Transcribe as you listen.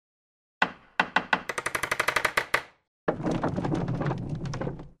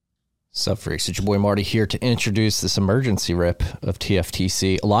Sup, freaks? It's your boy Marty here to introduce this emergency rip of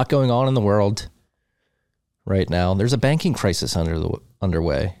TFTC. A lot going on in the world right now. There's a banking crisis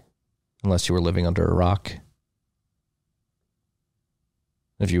underway, unless you were living under a rock.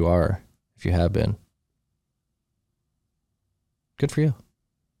 If you have been, good for you.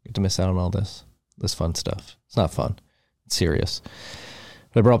 You get to miss out on all this fun stuff. It's not fun. It's serious.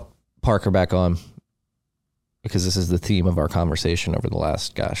 But I brought Parker back on because this is the theme of our conversation over the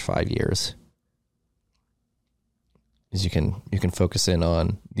last, 5 years. Is you can focus in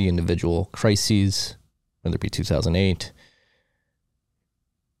on the individual crises, whether it be 2008,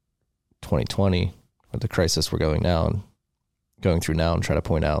 2020, or the crisis we're going through now, and try to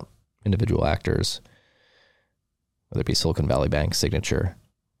point out individual actors, whether it be Silicon Valley Bank, Signature,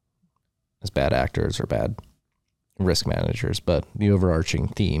 as bad actors or bad risk managers. But the overarching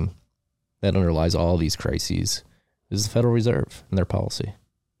theme that underlies all these crises is the Federal Reserve and their policy.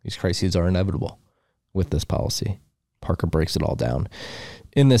 These crises are inevitable with this policy. Parker breaks it all down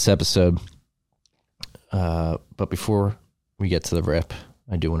in this episode. But before we get to the rip,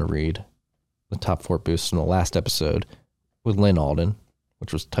 I do want to read the top 4 boosts from the last episode with Lynn Alden,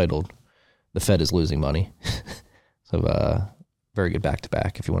 which was titled "The Fed is Losing Money." So very good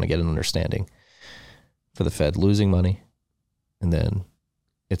back-to-back if you want to get an understanding for the Fed losing money and then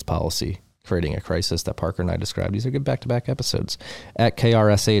its policy creating a crisis that Parker and I described. These are good back-to-back episodes. At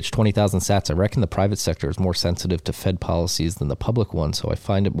KRSAH 20,000 sats, I reckon the private sector is more sensitive to Fed policies than the public one, so I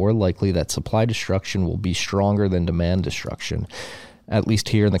find it more likely that supply destruction will be stronger than demand destruction. At least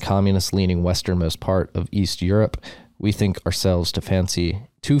here in the communist-leaning westernmost part of East Europe, we think ourselves too fancy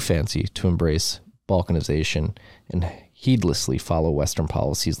to embrace balkanization and heedlessly follow Western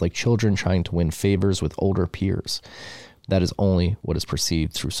policies like children trying to win favors with older peers. That is only what is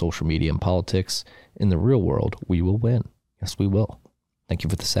perceived through social media and politics. In the real world, we will win. Yes, we will. Thank you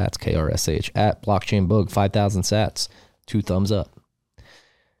for the sats, KRSH. At Blockchain Bug, 5,000 sats. 2 thumbs up.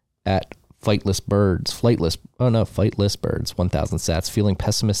 At Flightless Birds, 1,000 sats. Feeling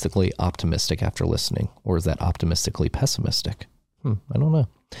pessimistically optimistic after listening. Or is that optimistically pessimistic? I don't know.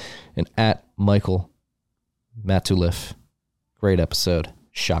 And at Michael Matulif, great episode.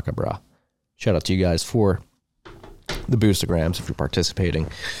 Shaka bra. Shout out to you guys for the Boostograms if you're participating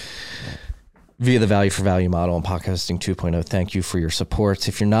via the Value for Value model and Podcasting 2.0. Thank you for your support.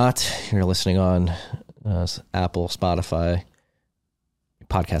 If you're not, you're listening on Apple, Spotify,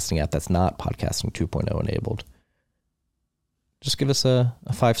 podcasting app that's not Podcasting 2.0 enabled. Just give us a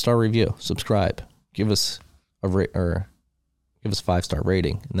 5-star review. Subscribe. Give us a 5-star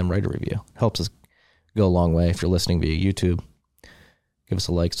rating and then write a review. Helps us go a long way. If you're listening via YouTube, give us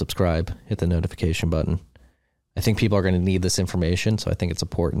a like, subscribe, hit the notification button. I think people are going to need this information, so I think it's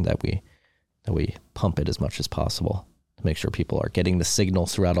important that we pump it as much as possible to make sure people are getting the signal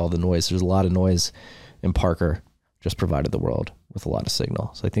throughout all the noise. There's a lot of noise, and Parker just provided the world with a lot of signal.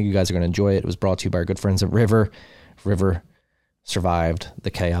 So I think you guys are going to enjoy it. It was brought to you by our good friends at River. River survived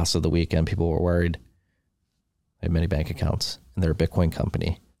the chaos of the weekend. People were worried. They have many bank accounts, and they're a Bitcoin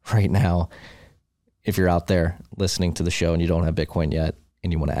company. Right now, if you're out there listening to the show and you don't have Bitcoin yet,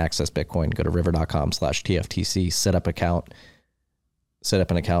 and you want to access Bitcoin, go to river.com/TFTC, set up an account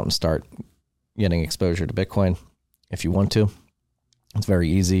and start getting exposure to Bitcoin. If you want to, it's very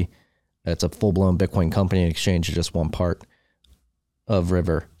easy. It's a full-blown Bitcoin company. Exchange is just one part of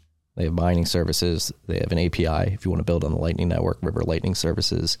River. They have mining services. They have an API. If you want to build on the Lightning Network, River Lightning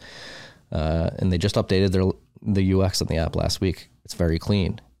Services. And they just updated the UX on the app last week. It's very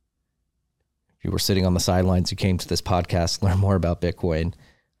clean. If you were sitting on the sidelines, you came to this podcast, learn more about Bitcoin,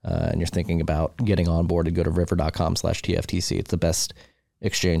 and you're thinking about getting on board, and go to river.com/TFTC. It's the best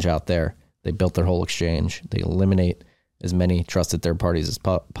exchange out there. They built their whole exchange. They eliminate as many trusted third parties as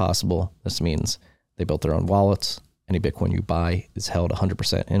possible. This means they built their own wallets. Any Bitcoin you buy is held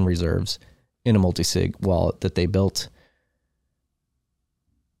 100% in reserves in a multi-sig wallet that they built.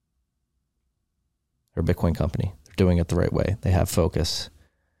 They're a Bitcoin company. They're doing it the right way. They have focus.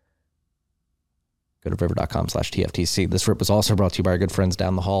 Go to river.com/TFTC. This rip was also brought to you by our good friends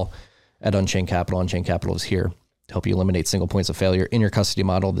down the hall at Unchained Capital. Unchained Capital is here to help you eliminate single points of failure in your custody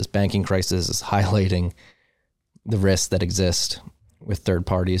model. This banking crisis is highlighting the risks that exist with third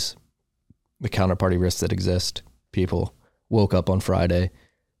parties, the counterparty risks that exist. People woke up on Friday,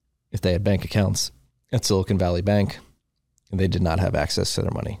 if they had bank accounts at Silicon Valley Bank, and they did not have access to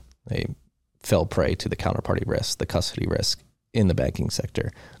their money. They fell prey to the counterparty risk, the custody risk in the banking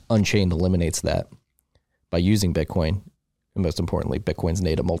sector. Unchained eliminates that by using Bitcoin, and most importantly, Bitcoin's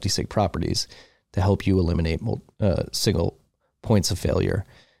native multi-sig properties to help you eliminate single points of failure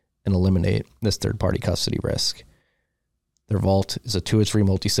and eliminate this third-party custody risk. Their vault is a 2-3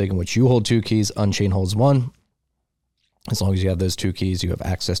 multi-sig in which you hold 2 keys, Unchained holds 1. As long as you have those 2 keys, you have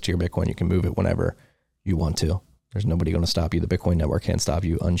access to your Bitcoin. You can move it whenever you want to. There's nobody going to stop you. The Bitcoin network can't stop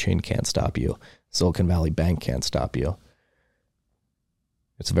you. Unchained can't stop you. Silicon Valley Bank can't stop you.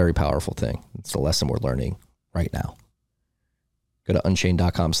 It's a very powerful thing. It's the lesson we're learning right now. Go to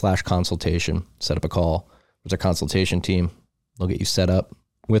unchained.com/consultation, set up a call with their consultation team. They'll get you set up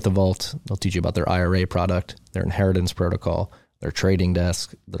with a vault. They'll teach you about their IRA product, their inheritance protocol, their trading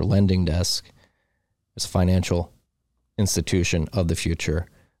desk, their lending desk. It's a financial institution of the future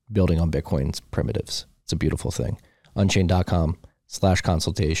building on Bitcoin's primitives. It's a beautiful thing.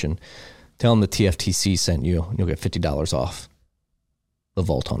 Unchained.com/consultation. Tell them the TFTC sent you, and you'll get $50 off the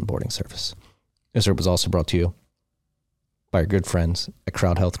Vault onboarding service. This group was also brought to you by our good friends at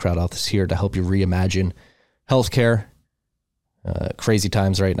Crowd Health. Crowd Health is here to help you reimagine healthcare. Crazy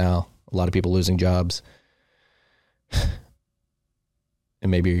times right now. A lot of people losing jobs.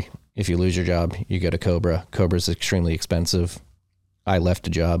 And maybe if you lose your job, you go to Cobra. Cobra is extremely expensive. I left a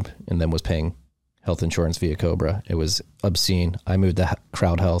job and then was paying health insurance via Cobra. It was obscene. I moved to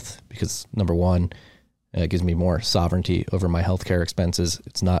Crowd Health because, number one, it gives me more sovereignty over my healthcare expenses.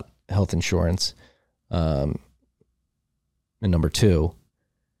 It's not health insurance. And number two,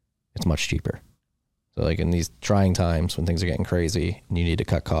 it's much cheaper. So like in these trying times when things are getting crazy and you need to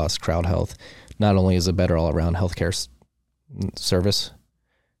cut costs, Crowd Health not only is a better all-around healthcare service,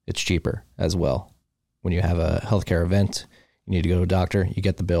 it's cheaper as well. When you have a healthcare event, you need to go to a doctor, you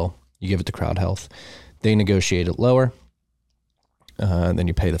get the bill, you give it to Crowd Health. They negotiate it lower, and then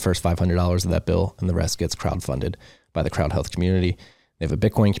you pay the first $500 of that bill, and the rest gets crowdfunded by the Crowd Health community. They have a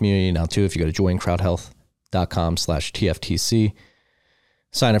Bitcoin community now too. If you go to joincrowdhealth.com/TFTC,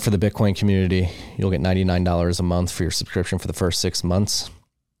 sign up for the Bitcoin community. You'll get $99 a month for your subscription for the first 6 months.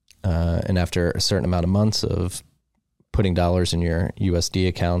 And after a certain amount of months of putting dollars in your USD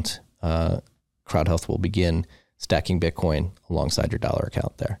account, Crowd Health will begin stacking Bitcoin alongside your dollar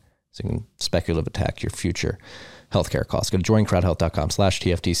account there. So you can speculative attack your future healthcare costs. Go to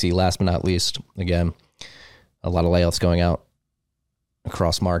joincrowdhealth.com/TFTC. Last but not least, again, a lot of layoffs going out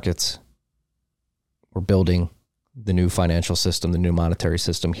across markets. We're building the new financial system, the new monetary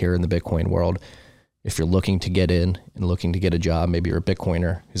system here in the Bitcoin world. If you're looking to get in and looking to get a job, maybe you're a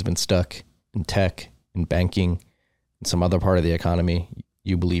Bitcoiner who's been stuck in tech, in banking, in some other part of the economy,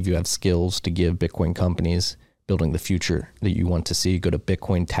 you believe you have skills to give Bitcoin companies building the future that you want to see, go to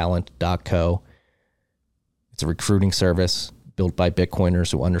bitcointalent.co. It's a recruiting service built by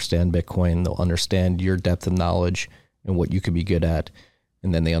Bitcoiners who understand Bitcoin. They'll understand your depth of knowledge and what you could be good at.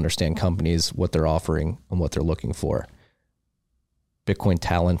 And then they understand companies, what they're offering and what they're looking for.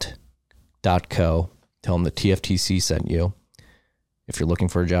 bitcointalent.co. Tell them the TFTC sent you. If you're looking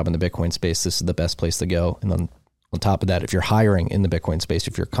for a job in the Bitcoin space, this is the best place to go. And then on top of that, if you're hiring in the Bitcoin space,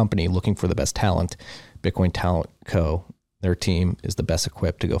 if you're a company looking for the best talent, Bitcoin Talent Co., their team is the best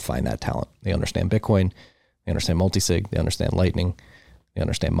equipped to go find that talent. They understand Bitcoin, they understand multisig, they understand Lightning, they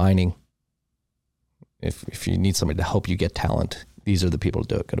understand mining. If you need somebody to help you get talent, these are the people to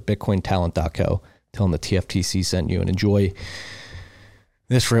do it. Go to bitcointalent.co, tell them the TFTC sent you, and enjoy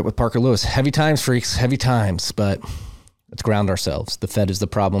this rip with Parker Lewis. Heavy times, freaks, heavy times, but let's ground ourselves. The Fed is the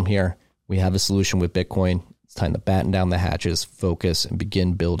problem here. We have a solution with Bitcoin. It's time to batten down the hatches, focus, and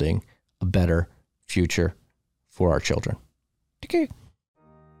begin building a better future for our children. Okay.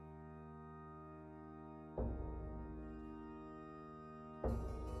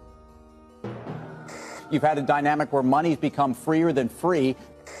 You've had a dynamic where money's become freer than free.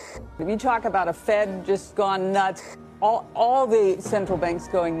 If you talk about a Fed just gone nuts, all the central banks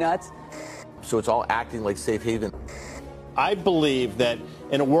going nuts. So it's all acting like safe haven. I believe that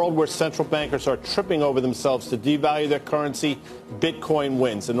in a world where central bankers are tripping over themselves to devalue their currency, Bitcoin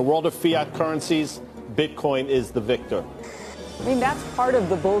wins. In the world of fiat currencies, Bitcoin is the victor. I mean, that's part of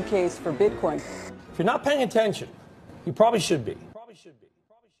the bull case for Bitcoin. If you're not paying attention, you probably should be.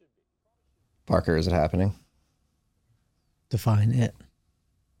 Parker, is it happening? Define it.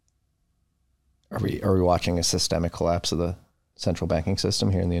 Are we watching a systemic collapse of the central banking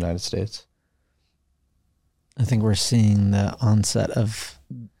system here in the United States? I think we're seeing the onset of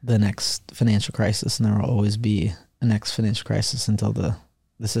the next financial crisis, and there will always be a next financial crisis until the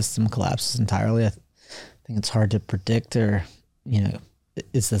system collapses entirely. I think it's hard to predict, or,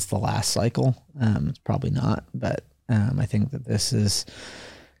 is this the last cycle? It's probably not, but I think that this is,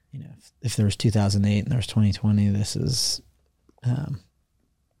 if there was 2008 and there was 2020, this is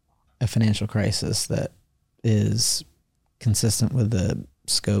a financial crisis that is consistent with the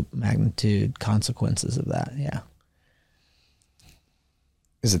scope, magnitude, consequences of that. Yeah.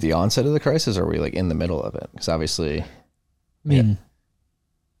 Is it the onset of the crisis, or are we like in the middle of it? Because obviously I mean,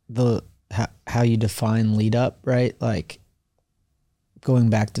 how you define lead up, right? Like going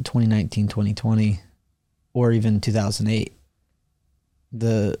back to 2019, 2020, or even 2008.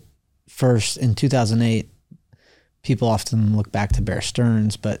 In 2008, people often look back to Bear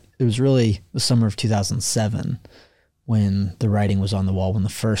Stearns, but it was really the summer of 2007 when the writing was on the wall, when the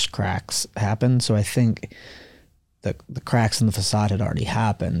first cracks happened. So I think the cracks in the facade had already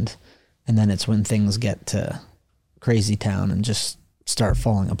happened. And then it's when things get to crazy town and just start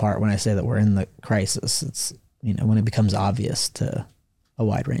falling apart. When I say that we're in the crisis, it's, when it becomes obvious to a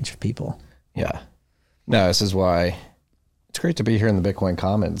wide range of people. Yeah. No, this is why it's great to be here in the Bitcoin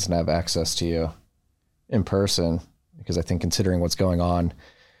Commons and have access to you in person, because I think considering what's going on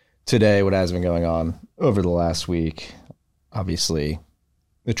today, what has been going on over the last week, obviously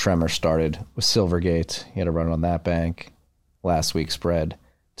the tremor started with Silvergate. You had to run on that bank. Last week spread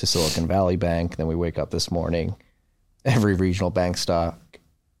to Silicon Valley Bank. Then we wake up this morning, every regional bank stock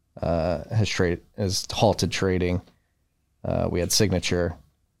has halted trading. We had Signature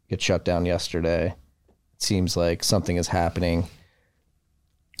get shut down yesterday. It seems like something is happening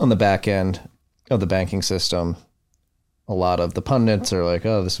on the back end of the banking system. A lot of the pundits are like,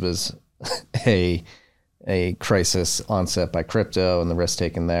 oh, this was a crisis onset by crypto and the risk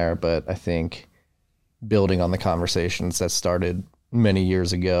taken there. But I think building on the conversations that started many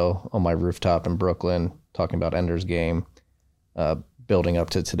years ago on my rooftop in Brooklyn, talking about Ender's Game, building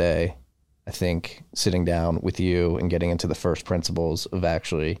up to today, I think sitting down with you and getting into the first principles of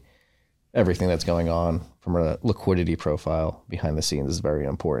actually everything that's going on from a liquidity profile behind the scenes is very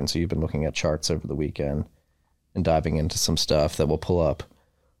important. So you've been looking at charts over the weekend and diving into some stuff that will pull up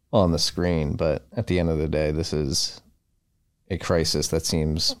on the screen. But at the end of the day, this is a crisis that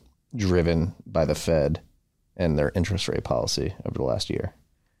seems driven by the Fed and their interest rate policy over the last year.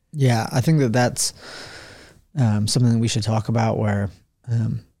 Yeah, I think that's something that we should talk about, where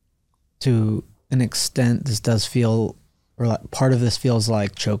to an extent this does feel, or like part of this feels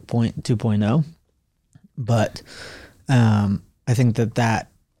like choke point 2.0. But I think that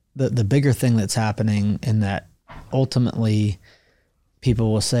the bigger thing that's happening, in that ultimately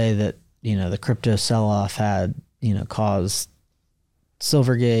people will say that, the crypto sell-off had, caused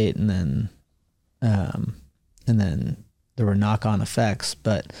Silvergate, and then there were knock-on effects.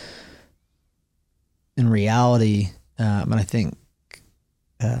 But in reality, and I think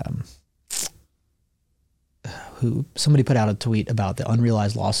somebody put out a tweet about the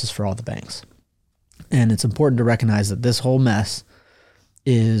unrealized losses for all the banks. And it's important to recognize that this whole mess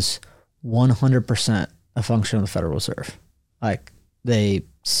is 100% a function of the Federal Reserve. Like, they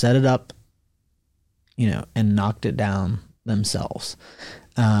set it up, and knocked it down themselves.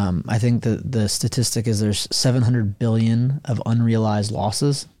 I think the statistic is there's $700 billion of unrealized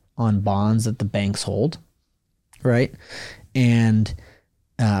losses on bonds that the banks hold, right? And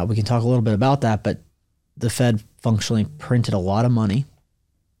we can talk a little bit about that, but the Fed functionally printed a lot of money,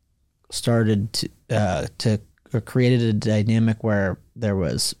 started to created a dynamic where there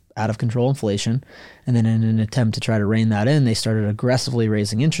was out of control inflation, and then in an attempt to try to rein that in, they started aggressively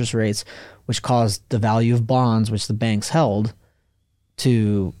raising interest rates, which caused the value of bonds, which the banks held,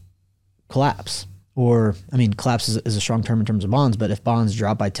 to collapse. Or, collapse is a strong term in terms of bonds, but if bonds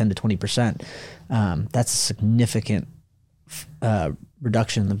drop by 10 to 20%, that's a significant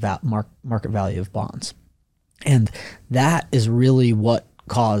reduction in the market value of bonds. And that is really what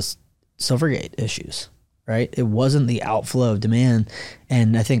caused Silvergate issues, right? It wasn't the outflow of demand.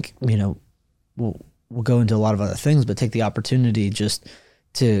 And I think, we'll go into a lot of other things, but take the opportunity just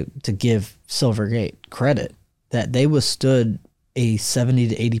to give Silvergate credit that they withstood a 70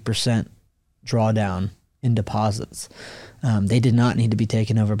 to 80% drawdown in deposits. They did not need to be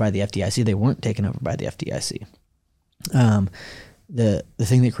taken over by the FDIC. They weren't taken over by the FDIC. The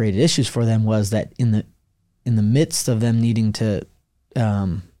thing that created issues for them was that in the midst of them needing to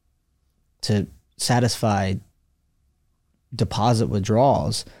satisfy deposit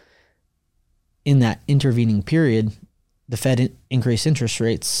withdrawals, in that intervening period, the Fed increased interest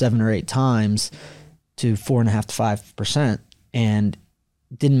rates 7 or 8 times to 4.5% to 5%, and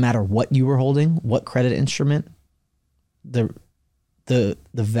it didn't matter what you were holding, what credit instrument, the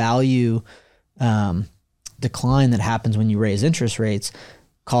value decline that happens when you raise interest rates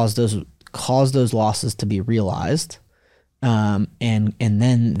caused those losses to be realized, and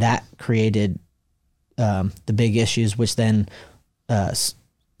then that created the big issues, which then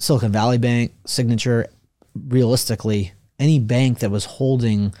Silicon Valley Bank, Signature, realistically, any bank that was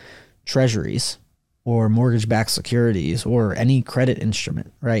holding treasuries or mortgage-backed securities or any credit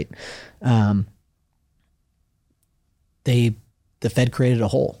instrument, right? The Fed created a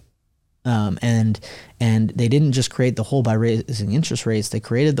hole, And they didn't just create the hole by raising interest rates. They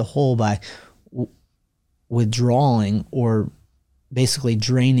created the hole by withdrawing or basically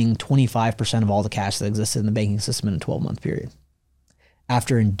draining 25% of all the cash that existed in the banking system in a 12-month period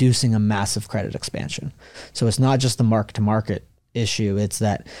after inducing a massive credit expansion. So it's not just the mark-to-market issue. It's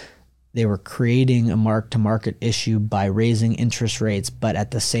that they were creating a mark-to-market issue by raising interest rates, but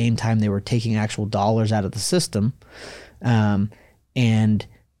at the same time they were taking actual dollars out of the system, and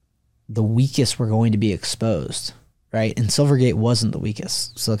the weakest were going to be exposed, right? And Silvergate wasn't the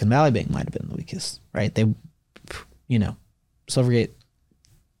weakest. Silicon Valley Bank might have been the weakest, right? They, Silvergate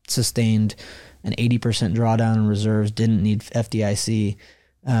sustained an 80% drawdown in reserves, didn't need FDIC,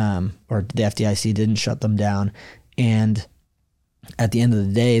 or the FDIC didn't shut them down. And at the end of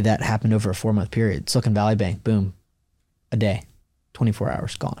the day, that happened over a 4-month period. Silicon Valley Bank, boom, a day, 24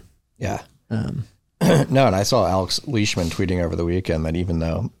 hours, gone. Yeah. No, and I saw Alex Leishman tweeting over the weekend that even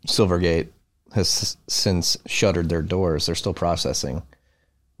though Silvergate has since shuttered their doors, they're still processing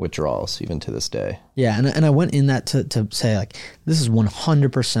withdrawals even to this day. Yeah, and I went in that to say, like, this is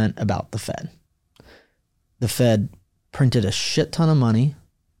 100% about the Fed. The Fed printed a shit ton of money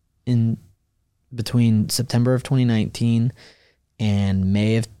in between September of 2019 and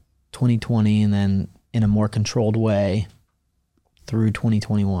May of 2020, and then in a more controlled way through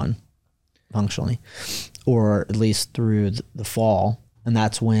 2021, functionally, or at least through the fall. And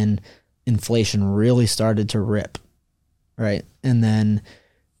that's when inflation really started to rip, right? And then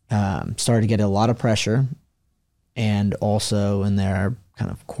started to get a lot of pressure, and also in their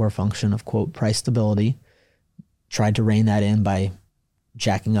kind of core function of, quote, price stability, tried to rein that in by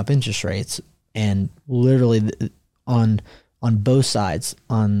jacking up interest rates. And literally on both sides,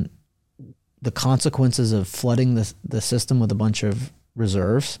 on the consequences of flooding the system with a bunch of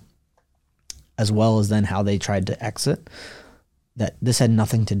reserves, as well as then how they tried to exit, that this had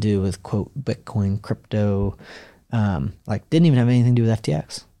nothing to do with, quote, Bitcoin, crypto, didn't even have anything to do with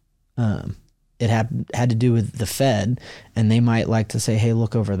FTX. It had to do with the Fed, and they might like to say, hey,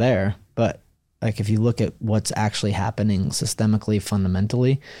 look over there. But like, if you look at what's actually happening systemically,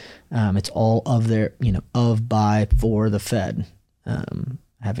 fundamentally, it's all of their, of, by, for the Fed,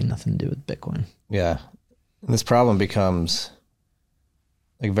 having nothing to do with Bitcoin. Yeah. And this problem becomes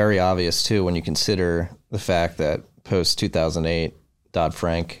like very obvious too when you consider the fact that post 2008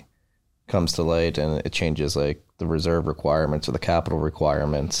 Dodd-Frank comes to light and it changes like the reserve requirements or the capital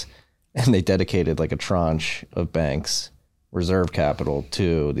requirements, and they dedicated like a tranche of banks' reserve capital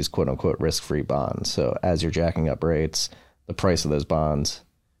to these quote unquote risk-free bonds. So as you're jacking up rates, the price of those bonds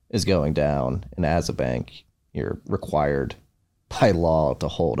is going down, and as a bank, you're required by law to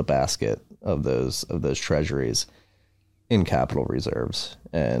hold a basket of those treasuries in capital reserves.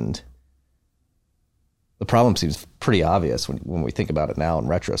 And the problem seems pretty obvious when we think about it now in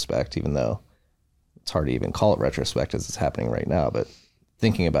retrospect, even though it's hard to even call it retrospect as it's happening right now. But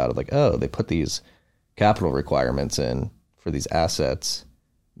thinking about it, like, oh, they put these capital requirements in for these assets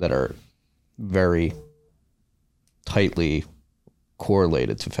that are very tightly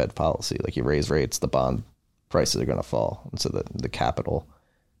correlated to Fed policy. Like, you raise rates, the bond prices are going to fall. And so the capital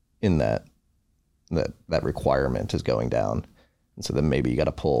in that requirement is going down. And so then maybe you got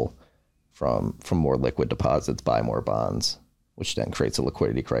to pull from more liquid deposits, buy more bonds, which then creates a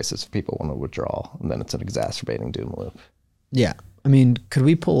liquidity crisis if people want to withdraw. And then it's an exacerbating doom loop. Yeah. I mean, could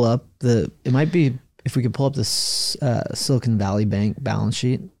we pull up it might be if we could pull up the Silicon Valley Bank balance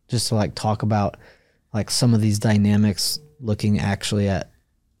sheet, just to like talk about like some of these dynamics looking actually at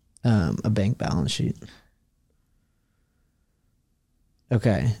a bank balance sheet.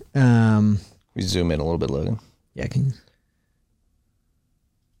 Okay. We zoom in a little bit, Logan. Yeah, I don't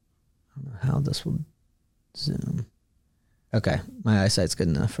know how this will zoom. Okay, my eyesight's good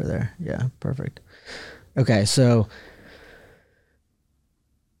enough for there. Yeah, perfect. Okay, so,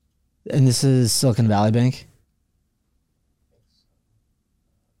 and this is Silicon Valley Bank.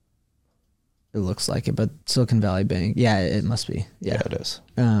 It looks like it, but Silicon Valley Bank, yeah, it must be. Yeah, it is.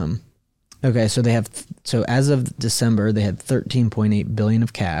 Okay, so so as of December, they had $13.8 billion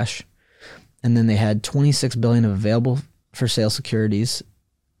of cash, and then they had $26 billion of available for sale securities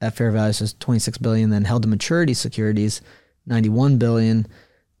at fair value, so it's $26 billion. Then held to maturity securities, $91 billion,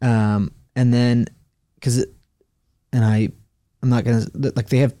 and then I'm not gonna like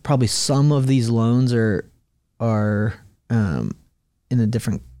they have probably some of these loans are in a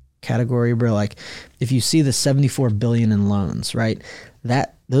different category, bro. Like if you see the $74 billion in loans, right?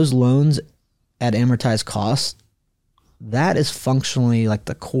 Those loans at amortized cost, that is functionally like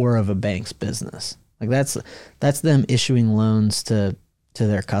the core of a bank's business. Like that's them issuing loans to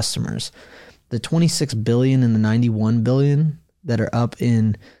their customers. The $26 billion and the $91 billion that are up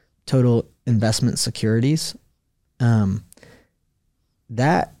in total investment securities. That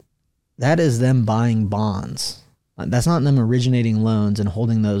is them buying bonds. That's not them originating loans and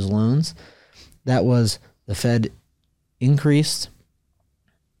holding those loans. That was the Fed increased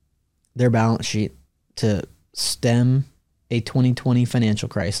their balance sheet to stem a 2020 financial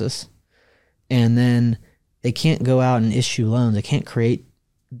crisis. And then they can't go out and issue loans. They can't create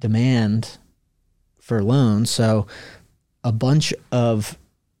demand for loans. So a bunch of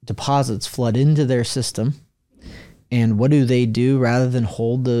deposits flood into their system. And what do? Rather than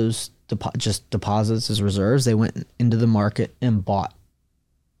hold those just deposits as reserves, they went into the market and bought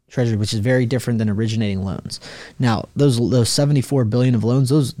Treasury, which is very different than originating loans. Now, those $74 billion of loans,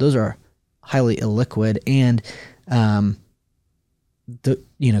 those are highly illiquid, and kind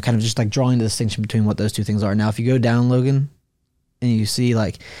of just like drawing the distinction between what those two things are. Now, if you go down, Logan, and you see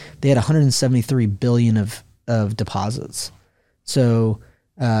like they had 173 billion of deposits. So,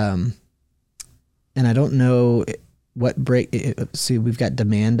 and I don't know see, we've got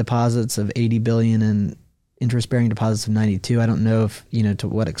demand deposits of 80 billion and interest-bearing deposits of 92. I don't know if, to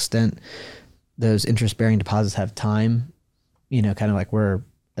what extent those interest-bearing deposits have time, kind of like where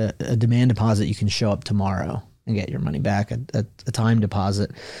a demand deposit, you can show up tomorrow and get your money back. A time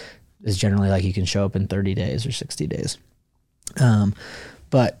deposit is generally like you can show up in 30 days or 60 days.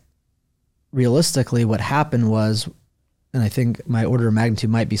 But realistically, what happened was, and I think my order of magnitude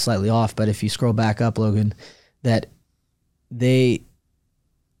might be slightly off, but if you scroll back up, Logan, that they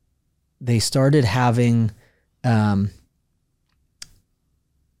started having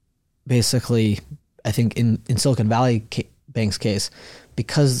basically, I think in Silicon Valley Bank's case,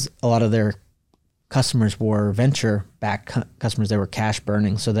 because a lot of their customers were venture-backed customers, they were cash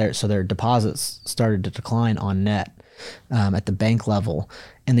burning, so their deposits started to decline on net at the bank level,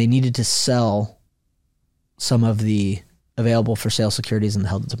 and they needed to sell some of the available for sale securities and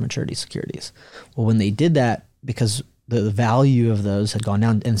held to maturity securities. Well, when they did that, because the value of those had gone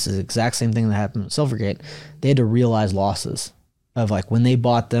down, and this is the exact same thing that happened with Silvergate, they had to realize losses of like when they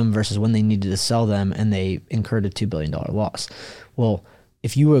bought them versus when they needed to sell them, and they incurred a $2 billion loss. Well,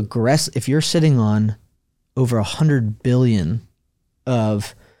 if you're sitting on over 100 billion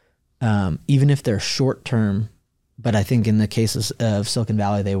of, even if they're short term, but I think in the cases of Silicon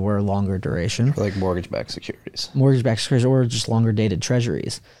Valley, they were longer duration. Like mortgage-backed securities. Mortgage-backed securities, or just longer dated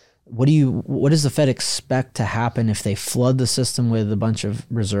treasuries. What does the Fed expect to happen if they flood the system with a bunch of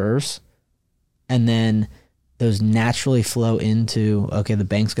reserves, and then those naturally flow into, okay, the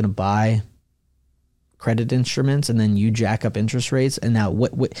bank's going to buy credit instruments, and then you jack up interest rates? And now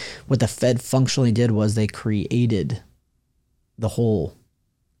what the Fed functionally did was they created the hole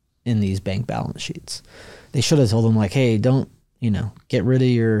in these bank balance sheets. They should have told them like, hey, don't, get rid of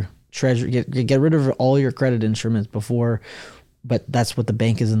your treasury, get rid of all your credit instruments before. But that's what the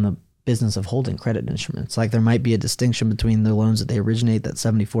bank is in the business of holding, credit instruments. Like there might be a distinction between the loans that they originate, that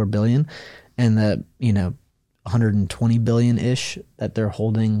 74 billion, and the 120 billion ish that they're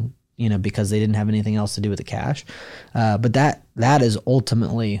holding, because they didn't have anything else to do with the cash. But that is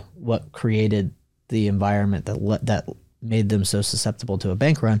ultimately what created the environment that made them so susceptible to a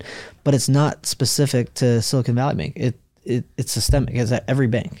bank run. But it's not specific to Silicon Valley Bank. It's systemic. It's at every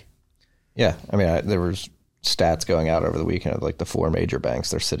bank. Yeah, I mean, there was stats going out over the weekend of like the 4 major banks,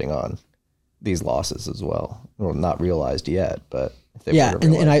 they're sitting on these losses as well. Well, not realized yet, but if they were to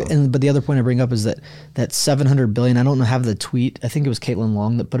realize them. But the other point I bring up is that 700 billion, I don't have the tweet. I think it was Caitlin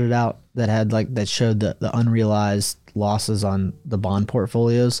Long that put it out, that had that showed the unrealized losses on the bond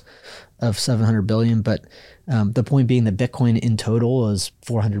portfolios of 700 billion. But the point being that Bitcoin in total is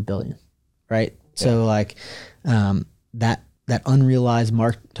 400 billion, right? Yeah. So that unrealized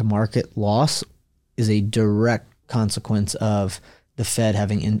mark-to-market loss is a direct consequence of the Fed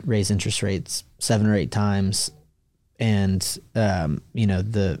having raised interest rates 7 or 8 times, and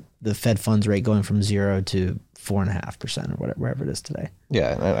the Fed funds rate going from 0 to 4.5% or wherever it is today.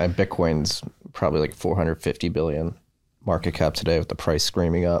 Yeah, and Bitcoin's probably like 450 billion market cap today, with the price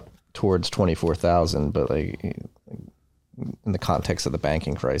screaming up towards 24,000. But like in the context of the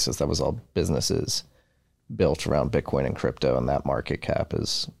banking crisis, that was all businesses built around Bitcoin and crypto, and that market cap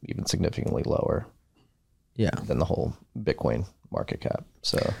is even significantly lower. Yeah, than the whole Bitcoin market cap.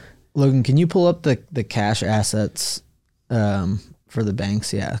 So, Logan, can you pull up the cash assets for the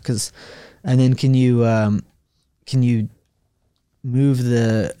banks? Yeah, and then can you move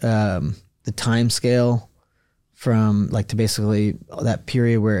the time scale from like to basically that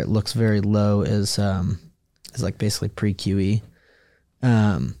period where it looks very low is like basically pre-QE.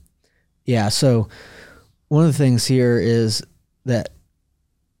 Yeah. So one of the things here is that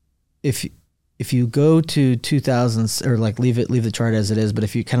if if you go to 2000s, or like leave the chart as it is, but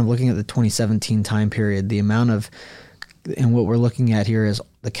if you're kind of looking at the 2017 time period, the amount of, and what we're looking at here is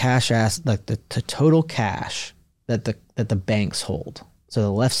the cash like the total cash that the banks hold. So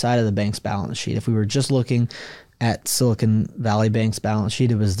the left side of the bank's balance sheet, if we were just looking at Silicon Valley Bank's balance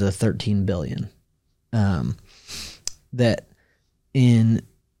sheet, it was the $13 billion. That in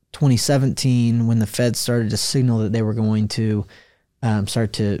 2017, when the Fed started to signal that they were going to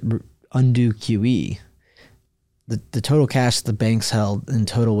start to undo QE, the total cash the banks held in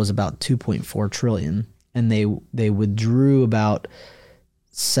total was about $2.4 trillion, and they withdrew about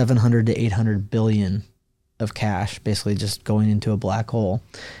 700 to 800 billion of cash, basically just going into a black hole,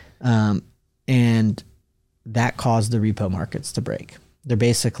 and that caused the repo markets to break. They're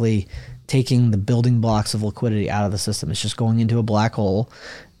basically taking the building blocks of liquidity out of the system. It's just going into a black hole.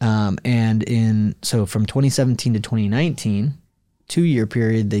 So from 2017 to 2019, 2-year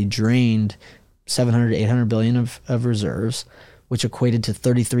period, they drained 700 to 800 billion of reserves, which equated to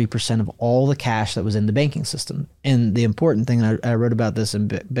 33% of all the cash that was in the banking system. And the important thing, I wrote about this in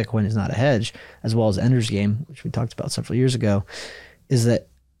Bitcoin is Not a Hedge, as well as Ender's Game, which we talked about several years ago, is that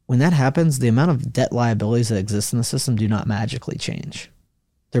when that happens, the amount of debt liabilities that exist in the system do not magically change.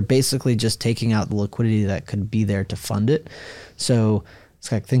 They're basically just taking out the liquidity that could be there to fund it. So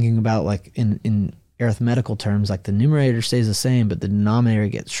it's like thinking about like in arithmetical terms, like the numerator stays the same, but the denominator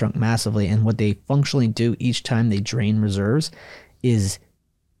gets shrunk massively. And what they functionally do each time they drain reserves is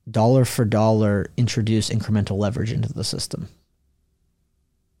dollar for dollar introduce incremental leverage into the system.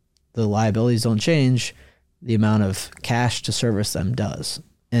 The liabilities don't change. The amount of cash to service them does.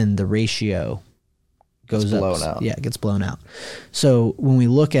 And the ratio goes up. Yeah, it gets blown out. So when we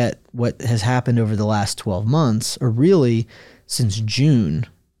look at what has happened over the last 12 months, or really since June,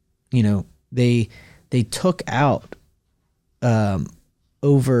 they took out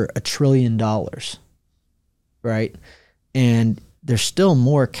over $1 trillion, right? And there's still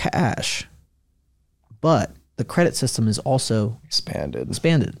more cash, but the credit system is also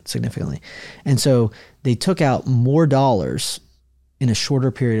expanded significantly. And so they took out more dollars in a shorter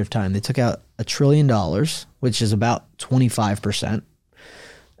period of time. They took out $1 trillion, which is about 25%.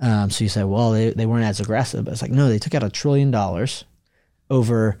 So you say, well, they weren't as aggressive. But it's like, no, they took out $1 trillion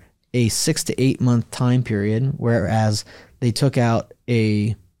over a 6 to 8 month time period, whereas they took out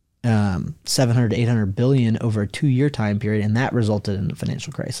a 700 to 800 billion over a 2-year time period, and that resulted in a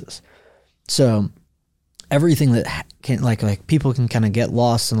financial crisis. So everything that can like people can kind of get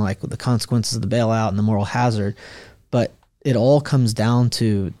lost in like the consequences of the bailout and the moral hazard, but it all comes down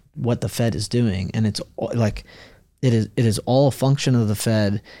to what the Fed is doing, and it's like it is all a function of the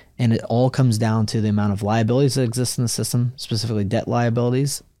Fed, and it all comes down to the amount of liabilities that exist in the system, specifically debt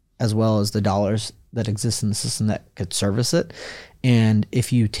liabilities, as well as the dollars that exist in the system that could service it. And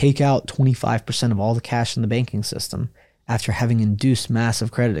if you take out 25% of all the cash in the banking system after having induced massive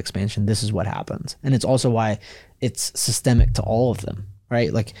credit expansion, this is what happens. And it's also why it's systemic to all of them,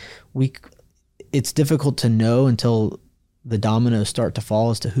 right? Like it's difficult to know until the dominoes start to fall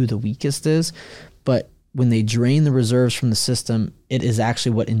as to who the weakest is. But when they drain the reserves from the system, it is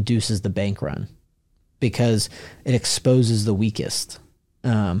actually what induces the bank run, because it exposes the weakest.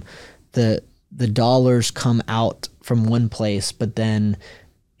 The dollars come out from one place, but then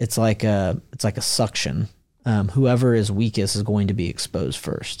it's like a suction. Whoever is weakest is going to be exposed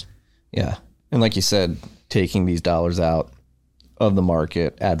first. Yeah. And like you said, taking these dollars out of the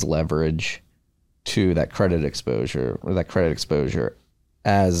market adds leverage to that credit exposure,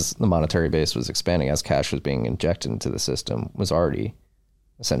 as the monetary base was expanding, as cash was being injected into the system, was already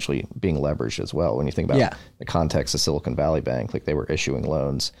essentially being leveraged as well. When you think about the context of Silicon Valley Bank, like they were issuing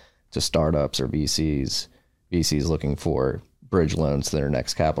loans to startups or VCs looking for bridge loans to their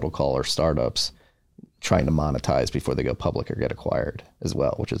next capital call, or startups trying to monetize before they go public or get acquired as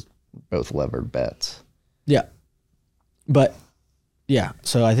well, which is both levered bets. Yeah. But yeah,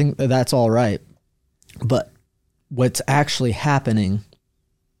 so I think that's all right. But what's actually happening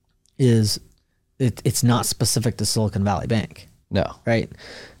is it's not specific to Silicon Valley Bank. No. Right?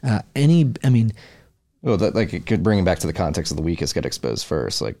 Well, that, like, it could bring it back to the context of the weakest get exposed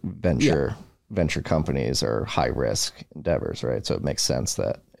first. Like venture companies are high risk endeavors, right? So it makes sense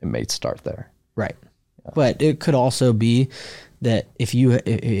that it may start there. Right. Yeah. But it could also be that if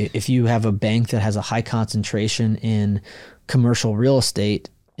you have a bank that has a high concentration in commercial real estate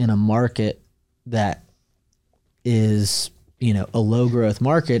in a market that is, a low growth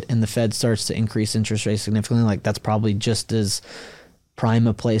market, and the Fed starts to increase interest rates significantly, like that's probably just as prime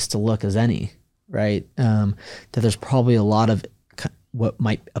a place to look as any, right? That there's probably a lot of what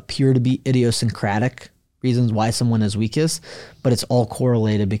might appear to be idiosyncratic reasons why someone is weakest, but it's all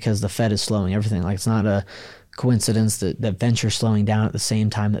correlated because the Fed is slowing everything. Like, it's not a coincidence that venture's slowing down at the same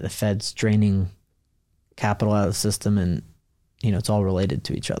time that the Fed's draining capital out of the system, and it's all related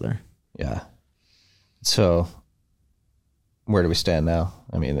to each other. Yeah. So where do we stand now?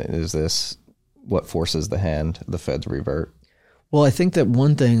 I mean, is this what forces the hand, the Fed to revert? Well, I think that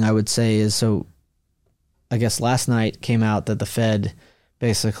one thing I would say is, so I guess last night came out that the Fed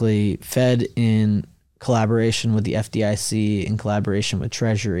in collaboration with the FDIC, in collaboration with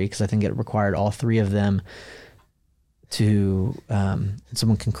Treasury, because I think it required all three of them to, and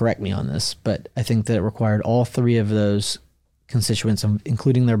someone can correct me on this, but I think that it required all three of those constituents,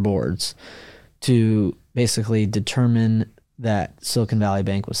 including their boards, to basically determine that Silicon Valley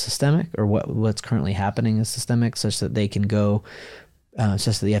Bank was systemic, or what's currently happening is systemic, such that they can go,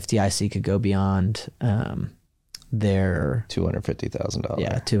 such that the FDIC could go beyond their $250,000.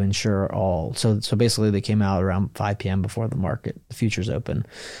 Yeah, to ensure all. So basically, they came out around 5 p.m. before the futures open,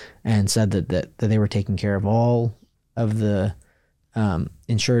 and said that they were taking care of all of the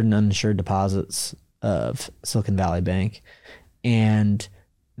insured and uninsured deposits of Silicon Valley Bank, and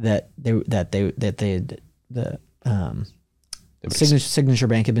Signature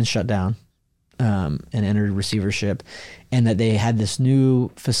Bank had been shut down and entered receivership, and that they had this new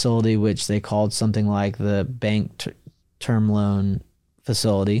facility which they called something like the bank term loan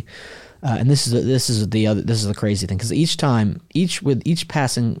facility, and this is the crazy thing, because with each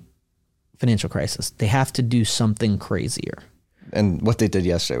passing financial crisis, they have to do something crazier. And what they did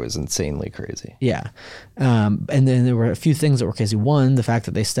yesterday was insanely crazy. Yeah. And then there were a few things that were crazy. One, the fact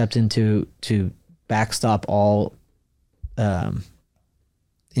that they stepped into to backstop all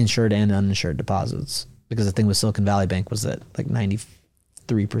insured and uninsured deposits, because the thing with Silicon Valley Bank was that like 93% or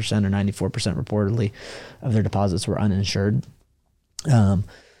 94% reportedly of their deposits were uninsured. That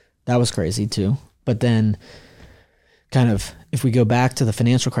was crazy too. But then, kind of, if we go back to the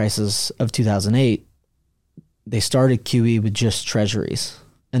financial crisis of 2008, they started QE with just treasuries,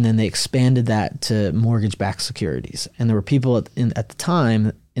 and then they expanded that to mortgage-backed securities. And there were people at the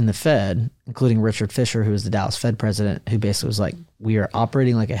time in the Fed, including Richard Fisher, who was the Dallas Fed president, who basically was like, we are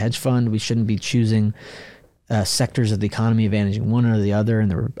operating like a hedge fund. We shouldn't be choosing sectors of the economy, advantaging one or the other. And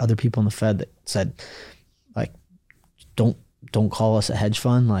there were other people in the Fed that said, like, don't call us a hedge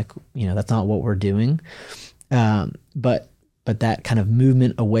fund. Like, that's not what we're doing. But that kind of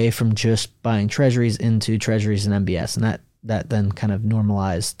movement away from just buying treasuries into treasuries and MBS, and that then kind of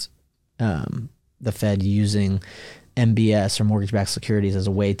normalized the Fed using MBS or mortgage-backed securities as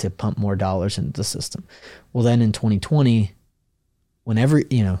a way to pump more dollars into the system. Well, then in 2020, whenever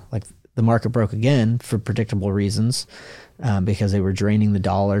like the market broke again for predictable reasons, because they were draining the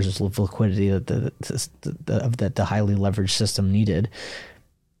dollars of liquidity that the highly leveraged system needed.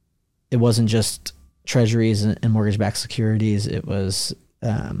 It wasn't just treasuries and mortgage-backed securities. It was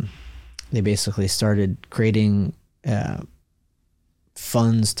they basically started creating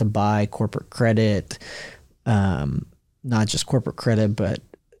funds to buy corporate credit, not just corporate credit, but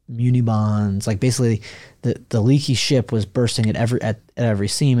muni bonds. Like, basically, the leaky ship was bursting at every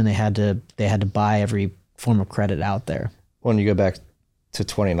seam, and they had to buy every form of credit out there. When you go back to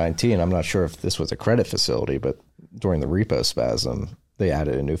 2019, I'm not sure if this was a credit facility, but during the repo spasm, they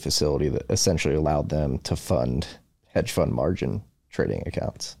added a new facility that essentially allowed them to fund hedge fund margin trading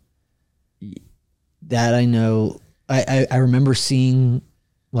accounts. That I know. I remember seeing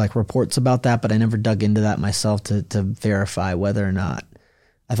like reports about that, but I never dug into that myself to verify whether or not.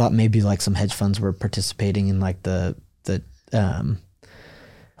 I thought maybe like some hedge funds were participating in like the they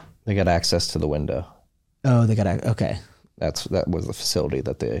got access to the window. Oh, they got okay. That was the facility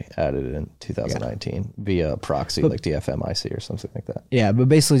that they added in 2019 via proxy, like DFMIC or something like that. Yeah, but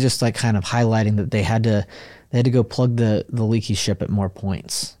basically just like kind of highlighting that they had to go plug the leaky ship at more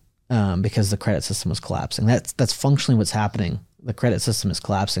points because the credit system was collapsing. That's functionally what's happening. The credit system is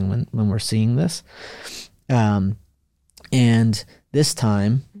collapsing when we're seeing this. And this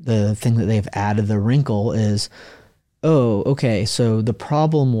time, the thing that they've added, the wrinkle is, oh, okay, so the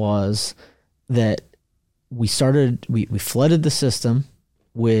problem was that we flooded the system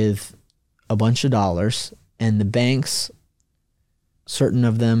with a bunch of dollars, and the banks, certain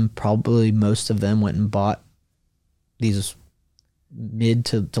of them, probably most of them, went and bought these mid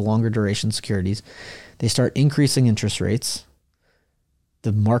to longer duration securities. They start increasing interest rates.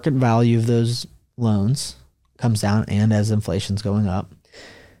 The market value of those loans comes down, and as inflation's going up.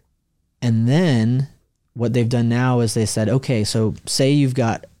 And then what they've done now is they said, okay, so say you've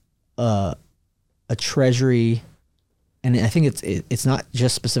got a treasury, and I think it's not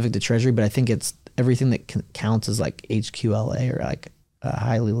just specific to treasury, but I think it's everything that counts as like HQLA or like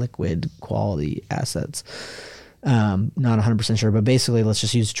highly liquid quality assets. Not 100% sure, but basically let's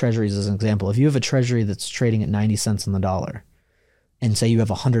just use treasuries as an example. If you have a treasury that's trading at 90 cents on the dollar, and say you have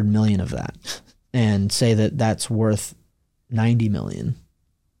 100 million of that, and say that that's worth 90 million,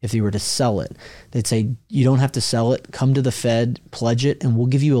 if you were to sell it, they'd say, you don't have to sell it, come to the Fed, pledge it, and we'll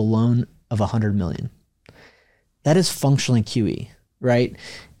give you a loan of 100 million. That is functionally QE, right?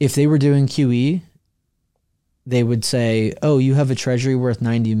 If they were doing QE, they would say, oh, you have a treasury worth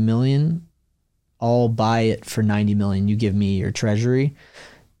 90 million, I'll buy it for 90 million. You give me your treasury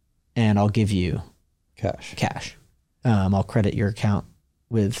and I'll give you cash. I'll credit your account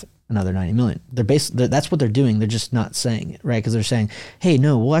with another 90 million. That's what they're doing. They're just not saying it, right? Because they're saying, hey,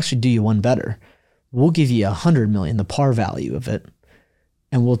 no, we'll actually do you one better. We'll give you 100 million, the par value of it,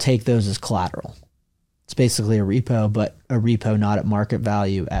 and we'll take those as collateral. It's basically a repo, but a repo not at market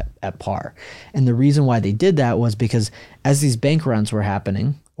value at par. And the reason why they did that was because as these bank runs were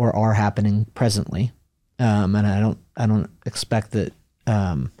happening, or are happening presently, and I don't expect that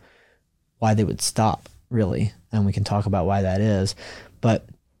why they would stop, really, and we can talk about why that is. But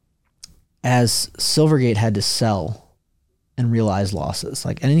as Silvergate had to sell and realize losses,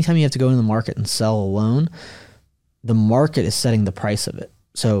 like anytime you have to go into the market and sell a loan, the market is setting the price of it.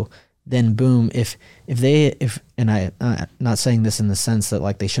 So then boom, if and I'm not saying this in the sense that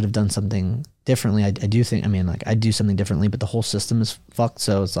like they should have done something differently. I do think, I mean, like I'd do something differently, but the whole system is fucked.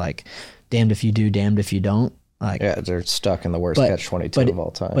 So it's like damned if you do, damned if you don't. Like, yeah, they're stuck in the worst catch-22 of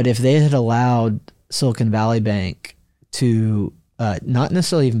all time. But if they had allowed Silicon Valley Bank to not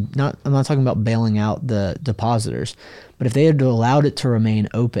necessarily, I'm not talking about bailing out the depositors, but if they had allowed it to remain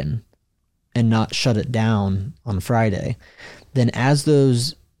open and not shut it down on Friday, then as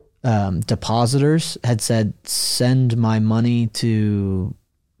those depositors had said, send my money to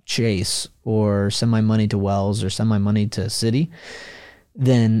Chase or send my money to Wells or send my money to Citi,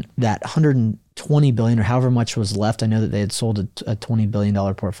 then that $120 billion or however much was left, I know that they had sold a $20 billion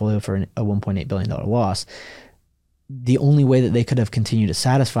portfolio for a $1.8 billion loss. The only way that they could have continued to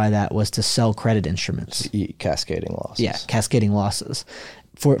satisfy that was to sell credit instruments. Cascading losses. Yeah, cascading losses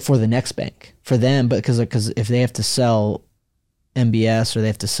for the next bank. For them, but because if they have to sell MBS or they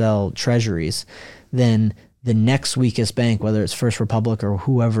have to sell treasuries, then the next weakest bank, whether it's First Republic or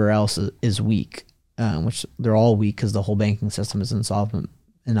whoever else is weak, which they're all weak because the whole banking system is insolvent,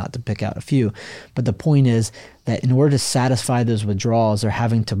 and not to pick out a few. But the point is that in order to satisfy those withdrawals, they're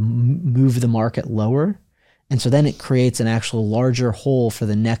having to move the market lower. And so then it creates an actual larger hole for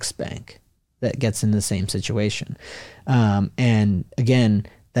the next bank that gets in the same situation. And again,